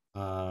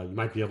 You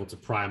might be able to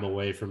pry him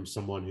away from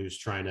someone who's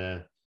trying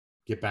to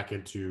get back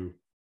into,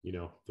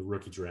 the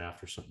rookie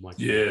draft or something like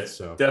that. Yeah,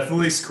 so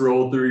definitely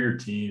scroll through your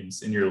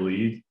teams in your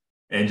league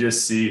and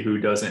just see who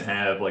doesn't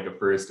have like a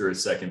first or a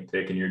second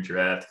pick in your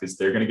draft, because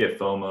they're going to get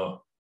FOMO,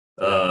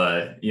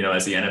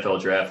 as the NFL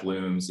draft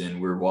looms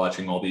and we're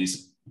watching all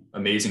these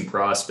amazing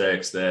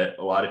prospects that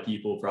a lot of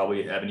people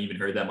probably haven't even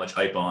heard that much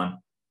hype on.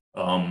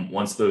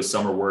 Once those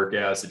summer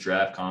workouts, the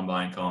draft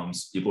combine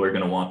comes, people are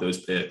going to want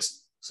those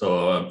picks.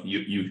 So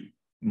you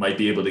might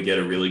be able to get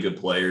a really good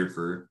player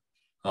for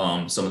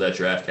some of that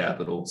draft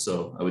capital.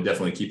 So I would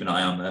definitely keep an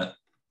eye on that.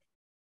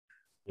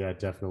 Yeah,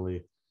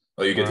 definitely.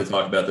 Oh, you get to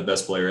talk about the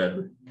best player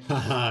ever.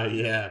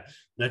 Yeah.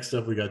 Next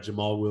up, we got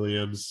Jamal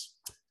Williams.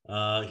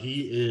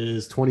 He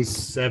is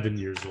 27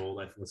 years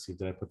old. Let's see,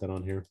 did I put that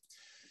on here?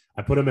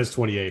 I put him as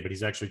 28, but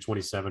he's actually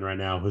 27 right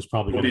now. Who's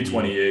probably He'll going be to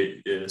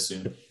 28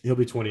 soon. He'll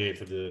be 28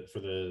 for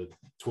the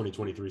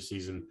 2023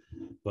 season.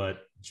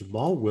 But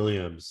Jamal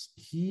Williams,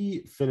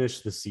 he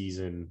finished the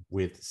season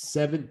with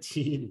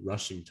 17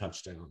 rushing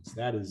touchdowns.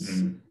 That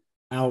is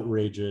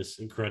outrageous,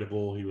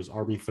 incredible. He was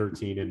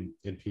RB13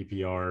 in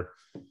PPR.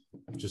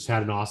 Just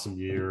had an awesome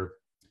year.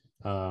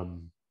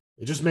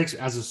 It just makes,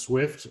 as a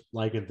Swift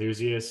like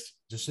enthusiast,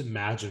 just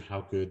imagine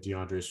how good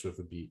DeAndre Swift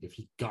would be if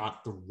he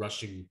got the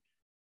rushing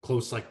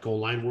close like goal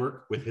line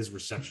work with his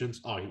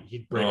receptions. Oh,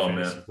 he'd break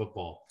fantasy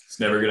football. It's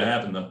never gonna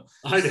happen though.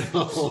 I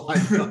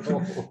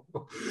know.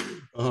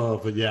 Oh,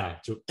 but yeah,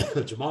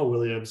 Jamal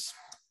Williams.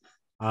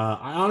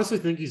 I honestly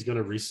think he's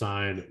gonna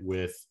re-sign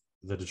with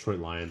the Detroit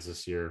Lions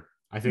this year.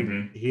 I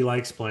think he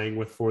likes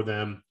playing for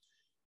them.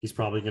 He's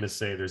probably gonna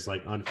say there's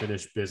like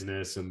unfinished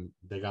business and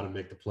they got to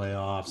make the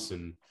playoffs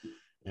and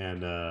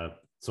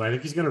so I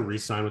think he's gonna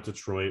re-sign with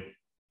Detroit.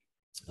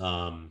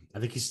 I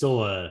think he's still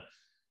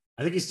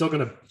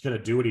gonna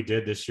do what he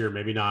did this year.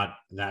 Maybe not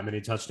that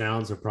many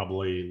touchdowns. He'll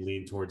probably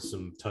lean towards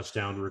some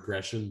touchdown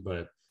regression,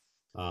 but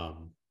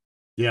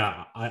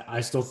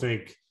I still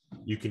think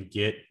you can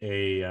get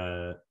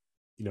I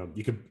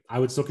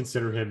would still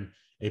consider him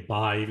a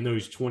buy, even though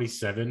he's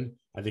 27.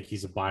 I think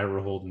he's a buy or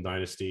a hold in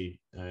Dynasty,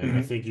 and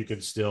I think you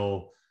can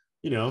still,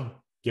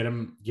 get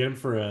him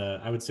for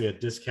I would say a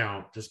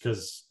discount just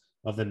because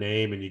of the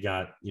name, and you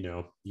got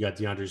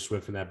DeAndre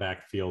Swift in that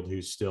backfield,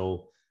 who's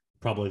still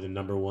probably the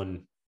number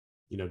one,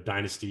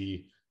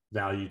 Dynasty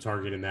value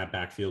target in that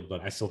backfield.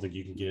 But I still think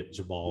you can get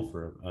Jamal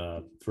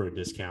for a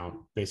discount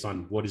based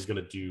on what he's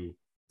going to do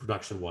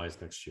production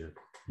wise next year.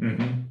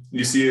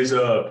 You see his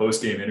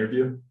post-game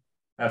interview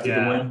after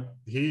the win?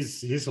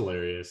 He's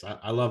hilarious.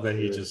 I love that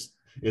he just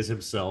is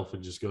himself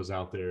and just goes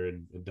out there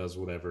and does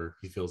whatever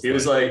he feels. He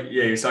was like,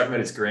 he was talking about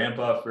his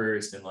grandpa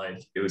first, and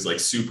like it was like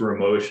super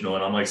emotional,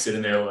 and I'm like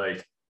sitting there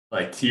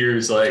like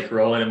tears like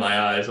rolling in my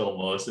eyes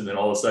almost, and then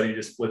all of a sudden he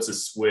just flips a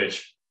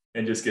switch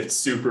and just gets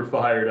super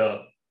fired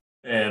up,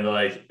 and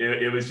like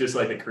it was just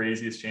like the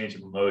craziest change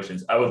of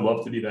emotions. I would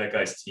love to be that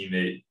guy's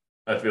teammate.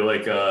 I feel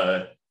like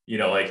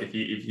like if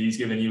he's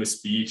giving you a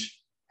speech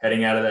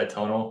heading out of that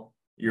tunnel,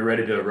 you're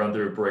ready to run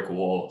through a brick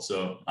wall.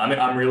 So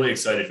I'm really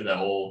excited for that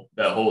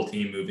whole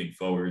team moving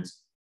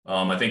forwards.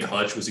 I think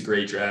Hutch was a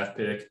great draft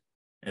pick,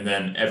 and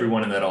then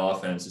everyone in that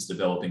offense is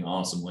developing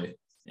awesomely.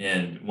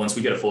 And once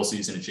we get a full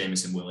season of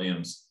Jameson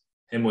Williams,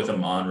 him with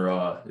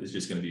Amon-Ra is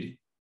just going to be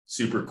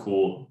super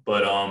cool.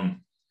 But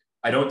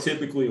I don't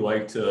typically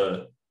like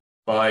to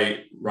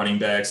buy running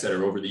backs that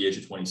are over the age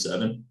of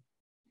 27.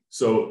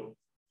 So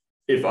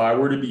if I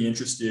were to be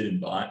interested in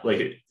buying,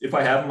 like if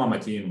I have them on my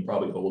team, I'm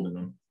probably holding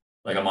them.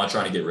 Like I'm not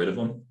trying to get rid of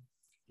them.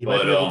 You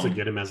might be able to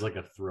get him as like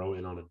a throw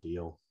in on a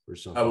deal or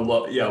something. I would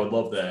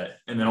love that.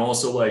 And then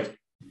also like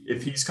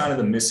if he's kind of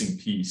the missing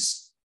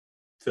piece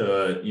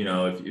to,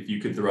 if you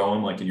could throw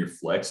him like in your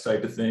flex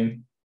type of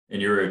thing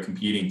and you're a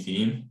competing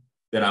team,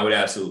 then I would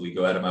absolutely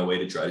go out of my way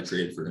to try to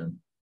trade for him.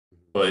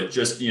 But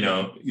just, he's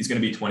going to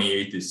be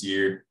 28 this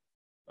year.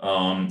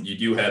 You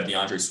do have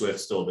DeAndre Swift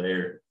still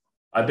there.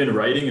 I've been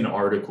writing an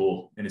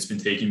article and it's been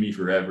taking me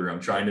forever. I'm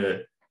trying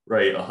to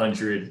write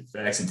 100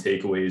 facts and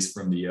takeaways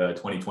from the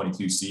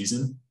 2022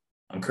 season.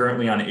 I'm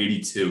currently on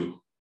 82.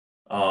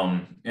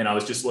 And I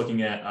was just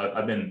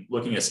I've been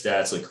looking at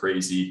stats like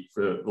crazy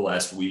for the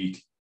last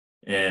week,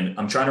 and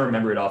I'm trying to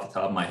remember it off the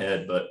top of my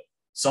head, but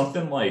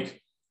something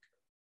like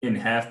in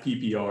half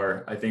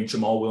PPR, I think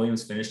Jamal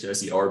Williams finished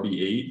as the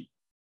RB8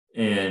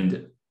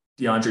 and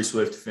DeAndre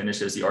Swift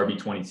finished as the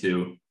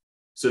RB22.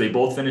 So they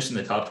both finished in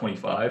the top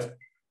 25,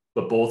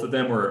 but both of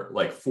them were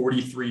like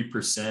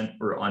 43%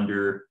 or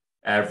under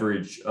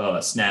average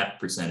snap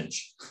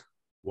percentage.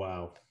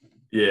 Wow.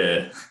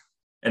 Yeah.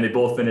 And they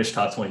both finished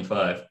top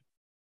 25.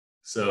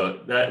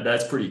 So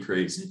that's pretty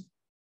crazy.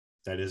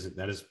 That is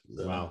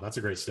wow. That's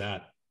a great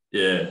stat.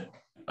 Yeah.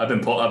 I've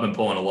been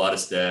pulling a lot of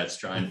stats,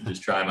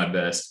 trying my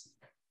best.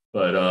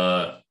 But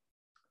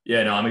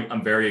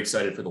I'm very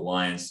excited for the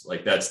Lions.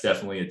 Like that's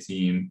definitely a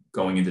team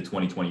going into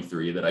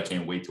 2023 that I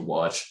can't wait to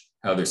watch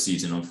how their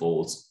season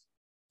unfolds.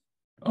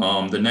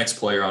 The next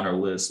player on our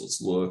list,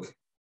 let's look.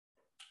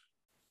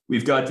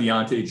 We've got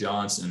Deontay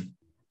Johnson.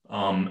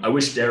 I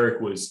wish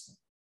Derek was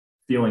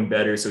feeling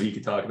better so he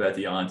could talk about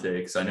Deontay,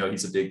 because I know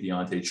he's a big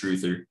Deontay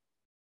truther.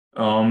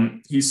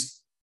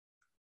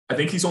 I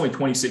think he's only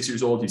 26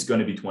 years old. He's going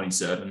to be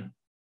 27.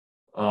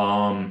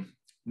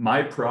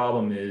 My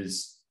problem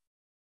is,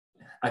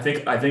 I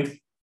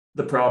think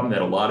the problem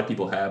that a lot of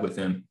people have with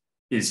him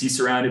is he's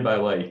surrounded by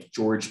like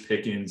George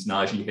Pickens,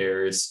 Najee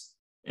Harris,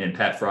 and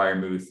Pat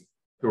Freiermuth,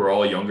 who are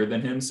all younger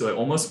than him. So it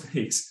almost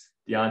makes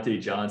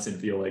Deontay Johnson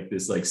feel like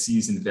this like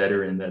seasoned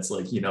veteran that's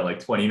like, like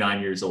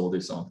 29 years old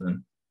or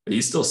something. But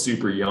he's still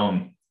super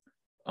young.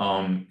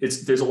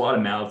 There's a lot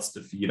of mouths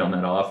to feed on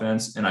that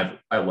offense. And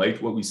I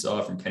liked what we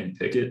saw from Kenny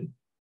Pickett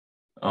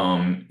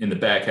in the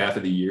back half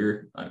of the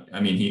year.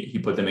 I mean, he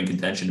put them in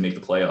contention to make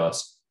the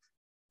playoffs.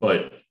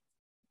 But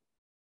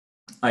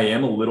I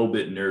am a little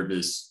bit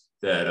nervous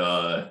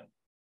that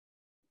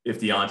if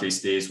Deontay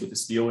stays with the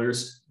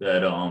Steelers,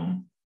 that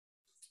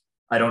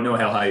I don't know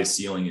how high his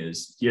ceiling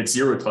is. He had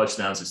 0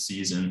 touchdowns this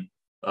season.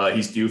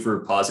 He's due for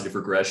positive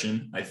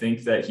regression. I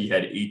think that he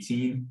had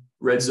 18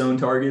 red zone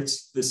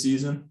targets this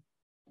season.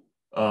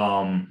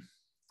 I'm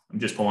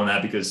just pulling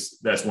that because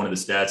that's one of the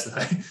stats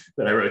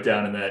that I wrote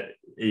down in that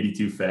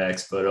 82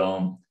 facts. But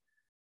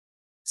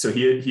so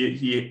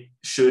he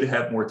should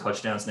have more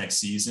touchdowns next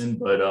season,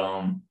 but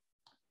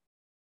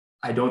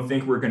I don't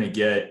think we're going to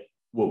get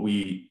what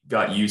we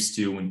got used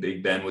to when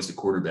Big Ben was the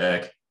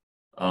quarterback.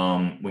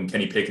 When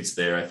Kenny Pickett's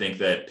there, I think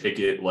that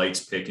Pickett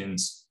likes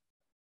Pickens.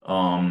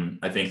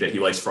 I think that he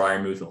likes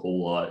Freiermuth a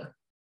whole lot,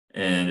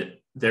 and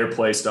their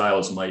play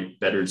styles might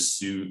better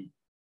suit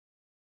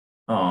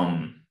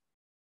that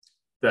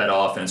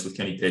offense with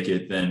Kenny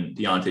Pickett than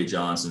Deontay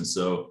Johnson.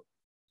 So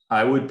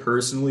I would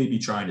personally be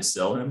trying to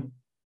sell him.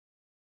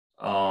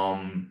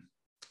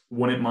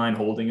 Wouldn't mind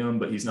holding him,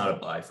 but he's not a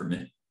buy for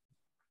me.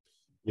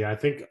 Yeah, I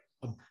think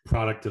a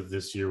product of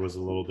this year was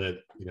a little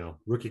bit,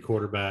 rookie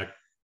quarterback.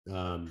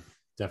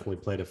 Definitely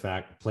played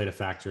a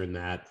factor in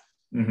that.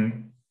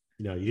 Mm-hmm.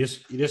 You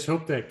just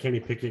hope that Kenny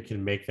Pickett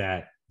can make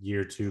that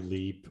year 2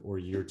 leap or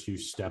year 2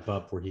 step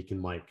up where he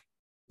can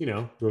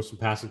throw some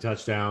passing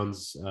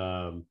touchdowns.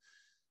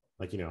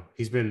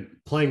 He's been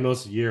playing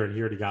most of the year and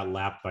he already got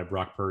lapped by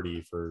Brock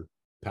Purdy for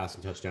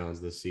passing touchdowns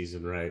this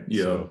season, right?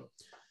 Yeah. So,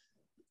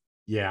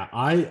 yeah,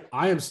 I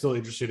am still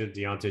interested in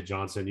Deontay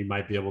Johnson. You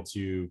might be able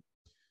to,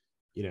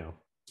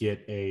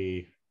 get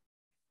a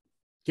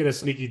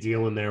sneaky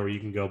deal in there where you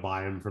can go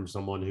buy him from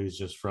someone who's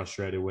just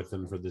frustrated with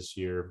him for this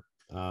year.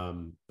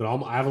 But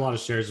I have a lot of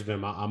shares of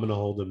him. I'm going to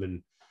hold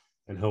him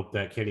and hope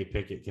that Kenny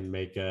Pickett can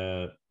make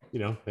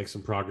make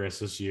some progress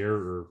this year,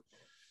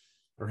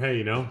 or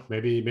hey,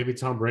 maybe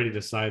Tom Brady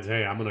decides,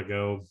 hey, I'm going to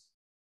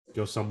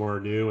go somewhere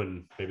new,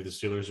 and maybe the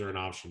Steelers are an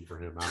option for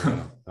him. I don't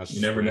know. That's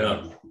you never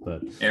know.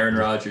 But Aaron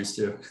Rodgers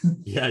too.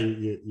 Yeah,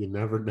 you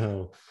never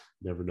know.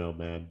 Never know,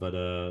 man.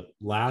 But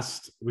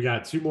last, we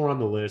got 2 more on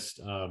the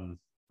list.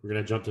 We're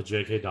going to jump to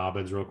J.K.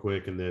 Dobbins real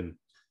quick, and then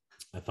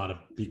I thought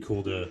it'd be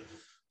cool to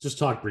just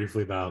talk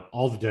briefly about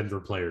all the Denver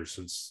players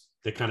since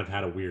they kind of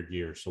had a weird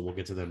year. So we'll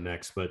get to them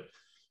next. But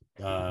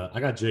I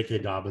got J.K.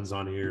 Dobbins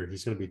on here.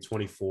 He's going to be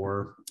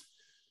 24.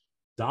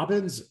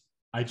 Dobbins,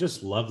 I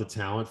just love the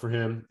talent for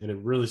him, and it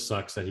really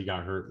sucks that he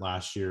got hurt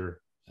last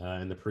year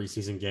in the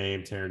preseason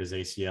game, tearing his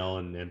ACL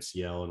and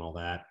MCL and all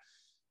that.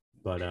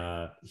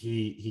 But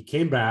he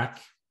came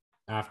back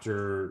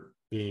after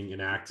being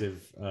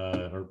inactive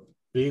or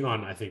being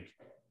on, I think,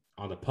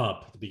 on the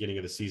PUP at the beginning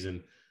of the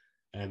season,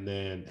 and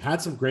then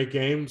had some great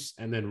games,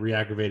 and then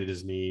re-aggravated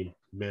his knee,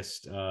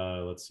 missed,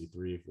 3,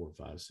 4,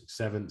 5, 6,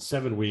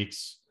 7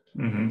 weeks,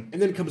 mm-hmm. and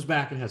then comes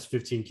back and has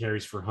 15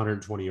 carries for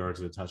 120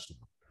 yards and a touchdown.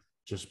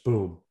 Just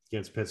boom,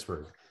 against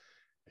Pittsburgh.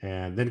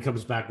 And then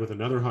comes back with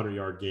another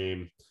 100-yard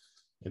game.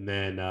 And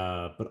then,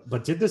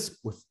 but did this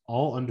with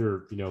all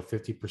under,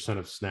 50%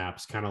 of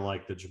snaps, kind of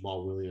like the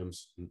Jamal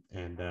Williams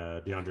and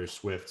DeAndre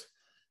Swift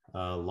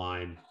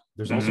line.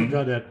 There's also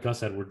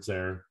Gus Edwards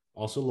there.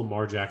 Also,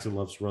 Lamar Jackson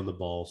loves to run the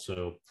ball.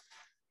 So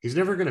he's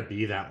never going to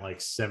be that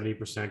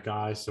 70%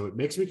 guy. So it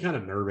makes me kind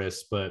of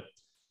nervous, but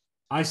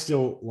I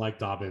still like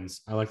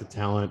Dobbins. I like the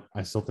talent.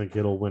 I still think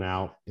it'll win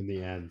out in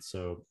the end.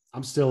 So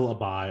I'm still a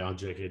buy on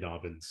J.K.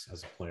 Dobbins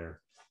as a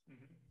player.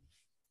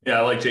 Yeah,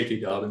 I like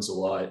J.K. Dobbins a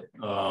lot.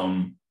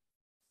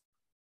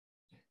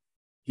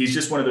 He's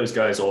just one of those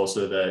guys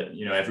also that,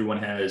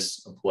 everyone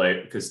has a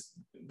play because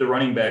the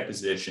running back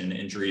position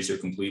injuries are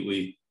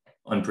completely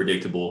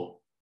unpredictable.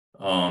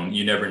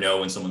 You never know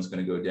when someone's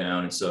going to go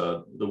down. It's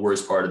the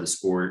worst part of the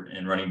sport,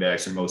 and running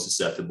backs are most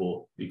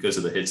susceptible because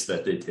of the hits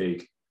that they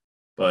take.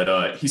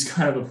 But he's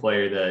kind of a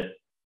player that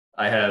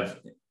I have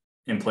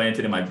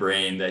implanted in my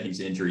brain that he's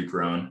injury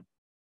prone.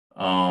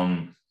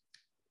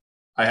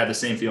 I have the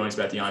same feelings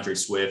about DeAndre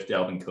Swift,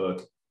 Dalvin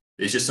Cook.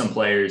 There's just some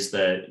players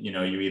that, you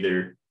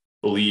either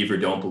believe or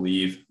don't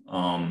believe.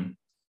 And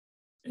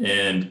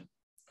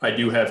I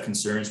do have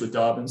concerns with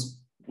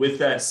Dobbins. With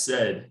that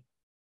said,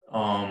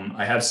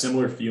 I have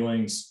similar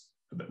feelings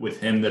with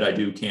him that I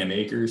do Cam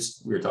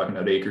Akers. We were talking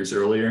about Akers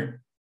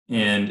earlier.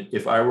 And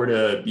if I were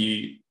to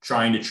be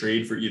trying to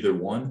trade for either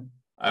one,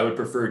 I would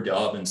prefer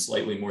Dobbins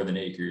slightly more than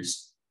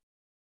Akers.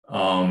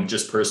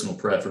 Just personal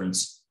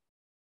preference.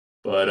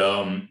 But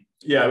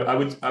yeah, I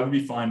would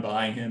be fine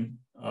buying him.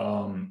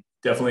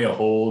 Definitely a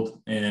hold,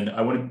 and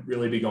I wouldn't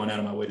really be going out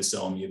of my way to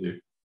sell him either.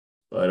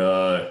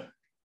 But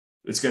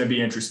it's going to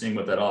be interesting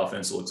what that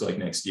offense looks like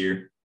next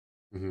year.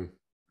 Mm-hmm.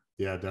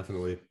 Yeah,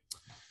 definitely.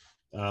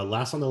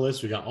 Last on the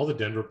list, we got all the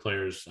Denver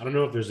players. I don't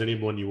know if there's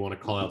anyone you want to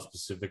call out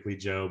specifically,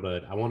 Joe,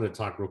 but I wanted to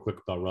talk real quick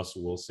about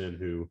Russell Wilson,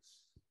 who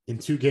in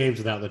 2 games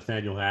without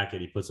Nathaniel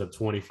Hackett, he puts up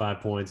 25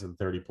 points and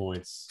 30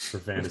 points for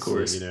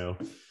fantasy,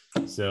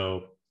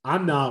 So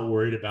I'm not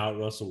worried about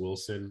Russell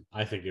Wilson.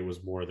 I think it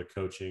was more the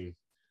coaching.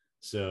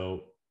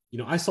 So,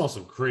 I saw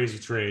some crazy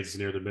trades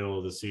near the middle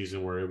of the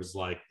season where it was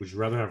like, would you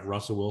rather have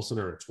Russell Wilson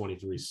or a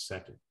 23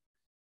 second?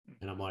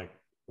 And I'm like,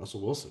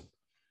 Russell Wilson.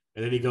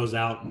 And then he goes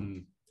out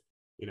and,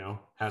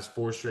 has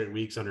 4 straight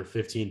weeks under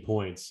 15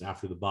 points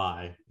after the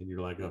bye, and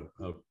you're like,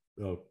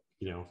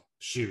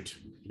 shoot,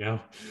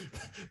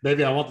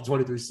 maybe I want the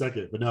 23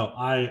 second, but no,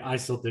 I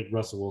still think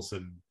Russell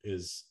Wilson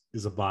is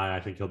a buy. I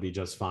think he'll be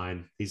just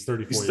fine. He's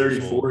 34. He's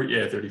 34.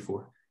 Yeah,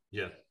 34.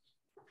 Yeah.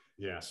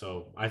 Yeah.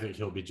 So I think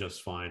he'll be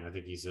just fine. I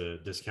think he's a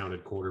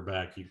discounted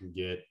quarterback you can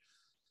get.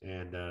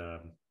 And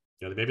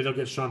maybe they'll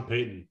get Sean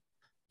Payton,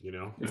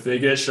 If they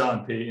get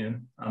Sean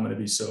Payton, I'm going to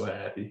be so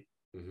happy.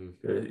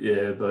 Mm-hmm.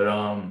 Yeah. But,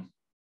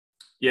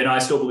 I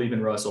still believe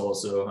in Russ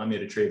also. I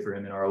made a trade for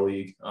him in our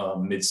league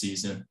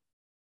mid-season.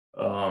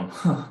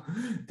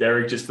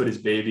 Derek just put his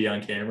baby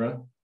on camera.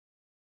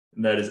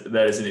 And that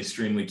is an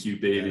extremely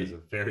cute baby. That is a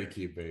very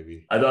cute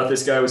baby. I thought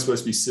this guy was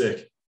supposed to be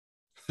sick.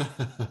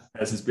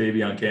 Has his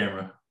baby on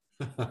camera.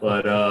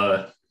 But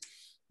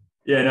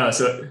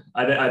so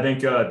I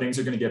think things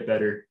are going to get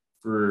better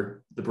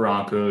for the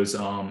Broncos.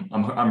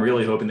 I'm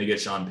really hoping they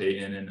get Sean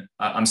Payton, and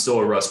I'm still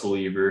a Russ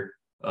believer.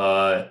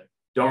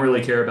 Don't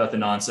really care about the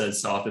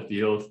nonsense off the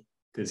field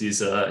because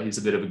he's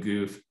a bit of a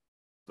goof.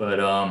 But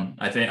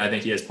I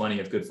think he has plenty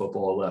of good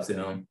football left in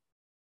him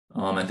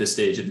at this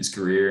stage of his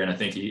career, and I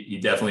think he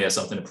definitely has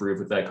something to prove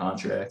with that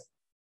contract.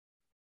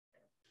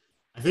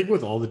 I think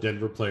with all the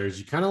Denver players,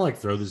 you kind of like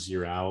throw this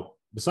year out.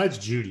 Besides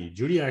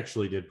Judy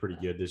actually did pretty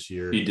good this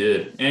year. He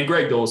did, and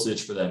Greg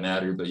Dulcich for that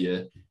matter. But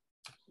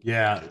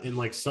yeah, and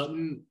like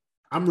Sutton,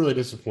 I'm really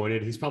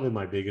disappointed. He's probably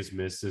my biggest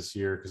miss this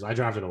year because I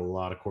drafted a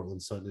lot of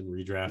Cortland Sutton in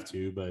redraft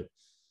too. But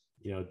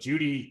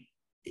Judy,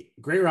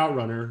 great route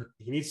runner.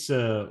 He needs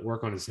to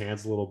work on his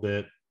hands a little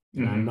bit.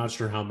 And I'm not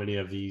sure how many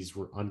of these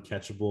were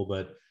uncatchable,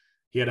 but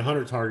he had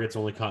 100 targets,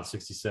 only caught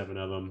 67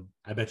 of them.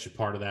 I bet you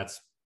part of that's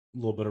a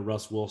little bit of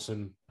Russ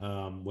Wilson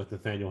with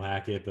Nathaniel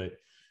Hackett, but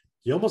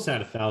he almost had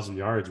 1,000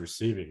 yards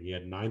receiving. He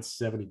had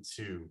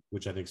 972,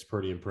 which I think is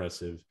pretty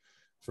impressive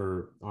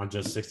on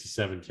just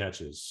 67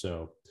 catches.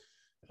 So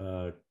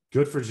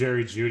good for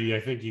Jerry Jeudy.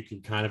 I think you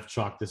can kind of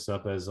chalk this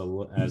up as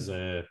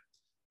a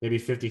maybe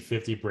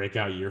 50-50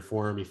 breakout year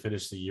for him. He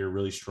finished the year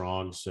really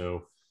strong.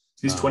 So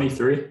he's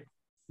 23.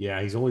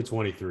 Yeah, he's only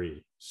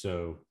 23.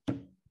 So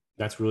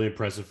that's really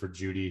impressive for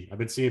Jeudy. I've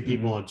been seeing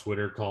people on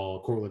Twitter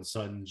call Cortland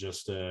Sutton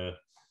just a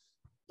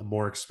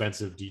more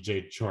expensive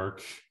DJ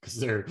Chark because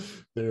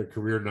their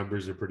career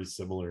numbers are pretty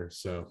similar.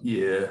 So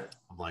yeah,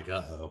 I'm like,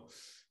 uh-oh.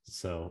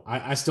 So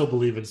I still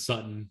believe in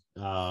Sutton.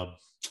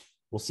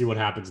 We'll see what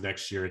happens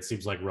next year. It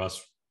seems like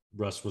Russ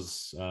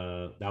was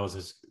that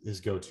was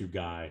his go-to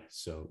guy.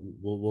 So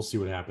we'll see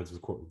what happens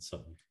with Cortland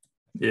Sutton.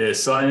 Yeah,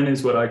 Sutton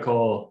is what I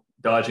call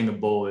dodging a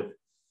bullet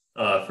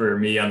for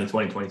me on the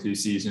 2022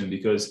 season,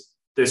 because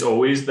there's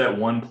always that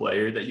one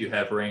player that you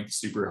have ranked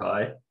super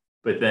high,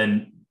 but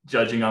then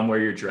judging on where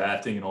you're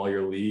drafting in all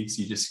your leagues,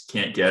 you just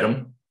can't get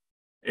them.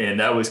 And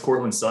that was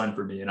Cortland Sutton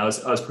for me. And I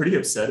was pretty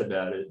upset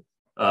about it.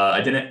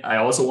 I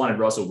also wanted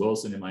Russell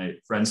Wilson in my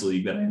friends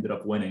league that I ended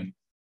up winning.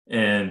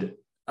 And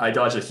I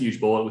dodged a huge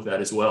bullet with that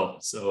as well.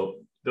 So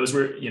those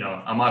were,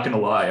 I'm not going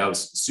to lie, I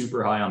was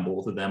super high on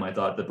both of them. I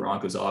thought the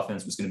Broncos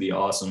offense was going to be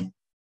awesome.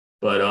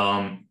 But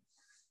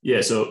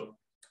so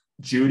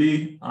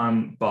Jeudy,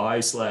 I'm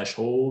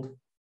buy/hold.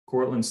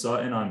 Cortland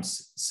Sutton, I'm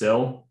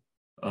sell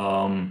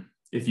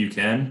if you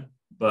can,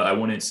 but I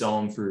wouldn't sell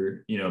him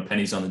for,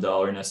 pennies on the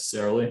dollar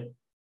necessarily.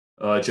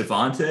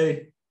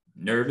 Javonte,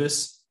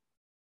 nervous.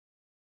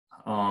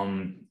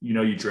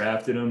 You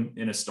drafted him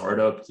in a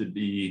startup to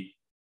be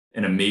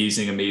an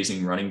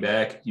amazing running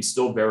back. He's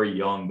still very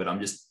young, but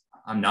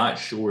I'm not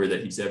sure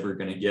that he's ever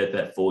going to get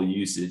that full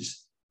usage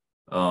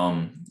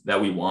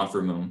that we want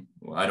from him.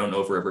 I don't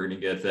know if we're ever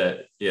going to get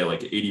that,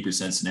 like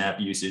 80% snap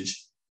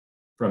usage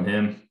from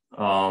him.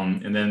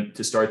 And then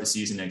to start the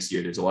season next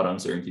year, there's a lot of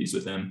uncertainties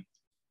with him.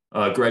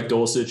 Greg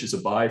Dulcich is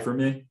a buy for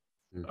me.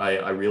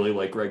 I really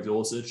like Greg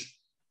Dulcich.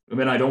 I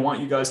mean, I don't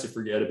want you guys to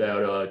forget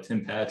about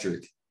Tim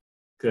Patrick,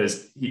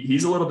 because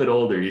he's a little bit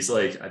older. He's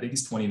I think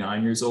he's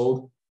 29 years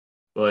old,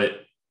 but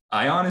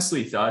I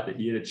honestly thought that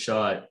he had a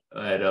shot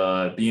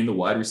at being the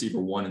wide receiver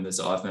 1 in this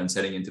offense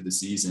heading into the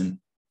season.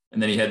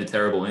 And then he had the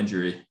terrible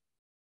injury.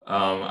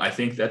 I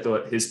think that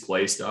his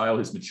play style,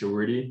 his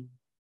maturity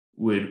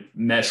would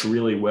mesh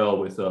really well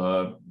with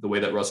the way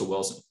that Russell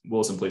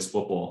Wilson plays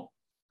football.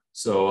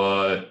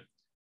 So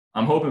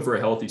I'm hoping for a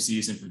healthy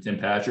season from Tim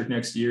Patrick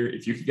next year.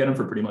 If you could get him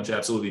for pretty much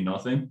absolutely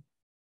nothing,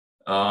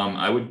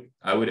 I would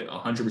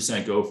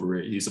 100% go for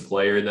it. He's a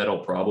player that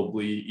I'll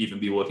probably even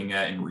be looking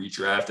at in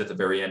redraft at the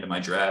very end of my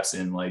drafts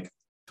in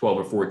 12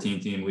 or 14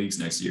 team leagues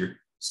next year.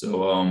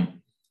 So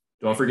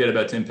don't forget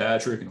about Tim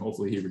Patrick, and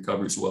hopefully he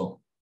recovers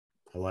well.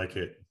 I like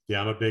it.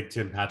 Yeah, I'm a big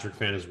Tim Patrick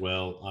fan as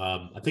well.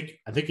 I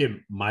think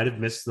it might have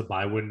missed the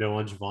buy window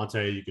on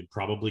Javonte. You could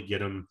probably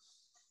get him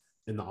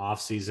in the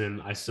offseason.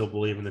 I still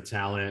believe in the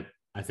talent.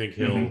 I think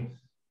he'll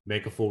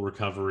make a full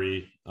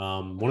recovery.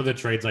 One of the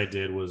trades I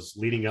did was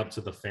leading up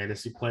to the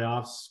fantasy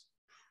playoffs.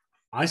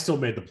 I still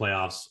made the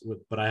playoffs,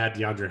 but I had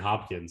DeAndre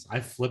Hopkins. I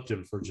flipped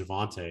him for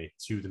Javonte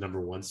to the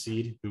number 1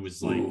 seed, who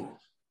was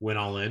went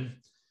all in.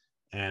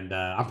 And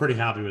I'm pretty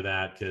happy with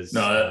that because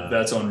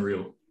that's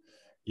unreal.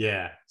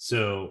 Yeah.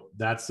 So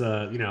that's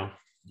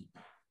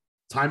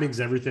timing's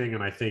everything.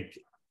 And I think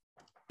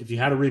if you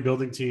had a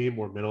rebuilding team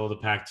or middle of the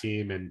pack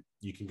team and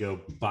you can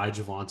go buy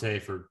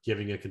Javonte for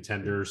giving a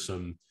contender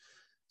some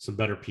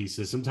better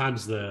pieces,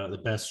 sometimes the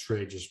best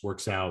trade just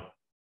works out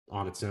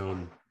on its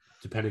own,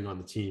 depending on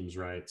the teams,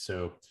 right?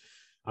 So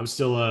I'm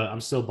still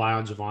buy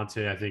on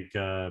Javonte. I think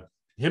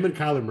him and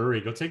Kyler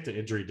Murray, go take the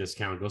injury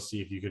discount, go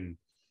see if you can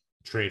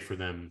trade for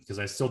them, because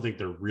I still think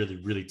they're really,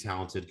 really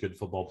talented, good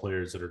football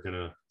players that are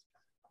gonna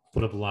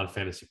put up a lot of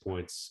fantasy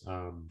points,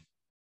 down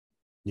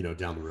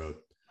the road.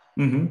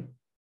 Mm-hmm.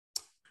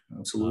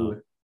 Absolutely.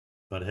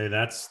 But hey,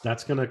 that's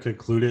going to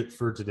conclude it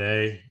for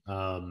today.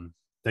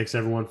 Thanks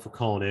everyone for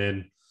calling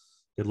in.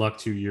 Good luck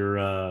to your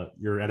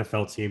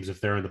NFL teams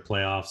if they're in the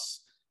playoffs.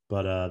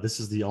 But this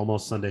is the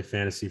Almost Sunday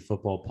Fantasy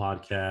Football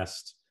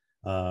Podcast.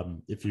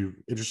 If you're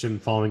interested in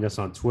following us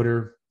on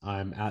Twitter,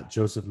 I'm at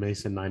Joseph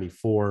Mason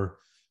 94,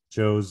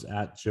 Joe's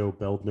at Joe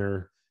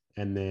Beldner,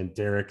 and then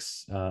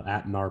Derek's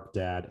at NARP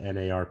Dad,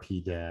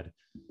 NARP Dad.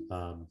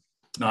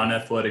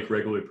 Non-athletic,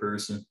 regular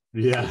person.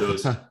 Yeah.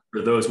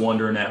 For those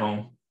wondering at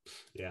home.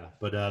 Yeah.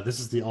 But this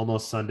is the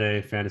Almost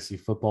Sunday Fantasy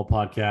Football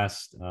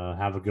Podcast.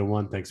 Have a good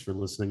one. Thanks for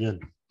listening in.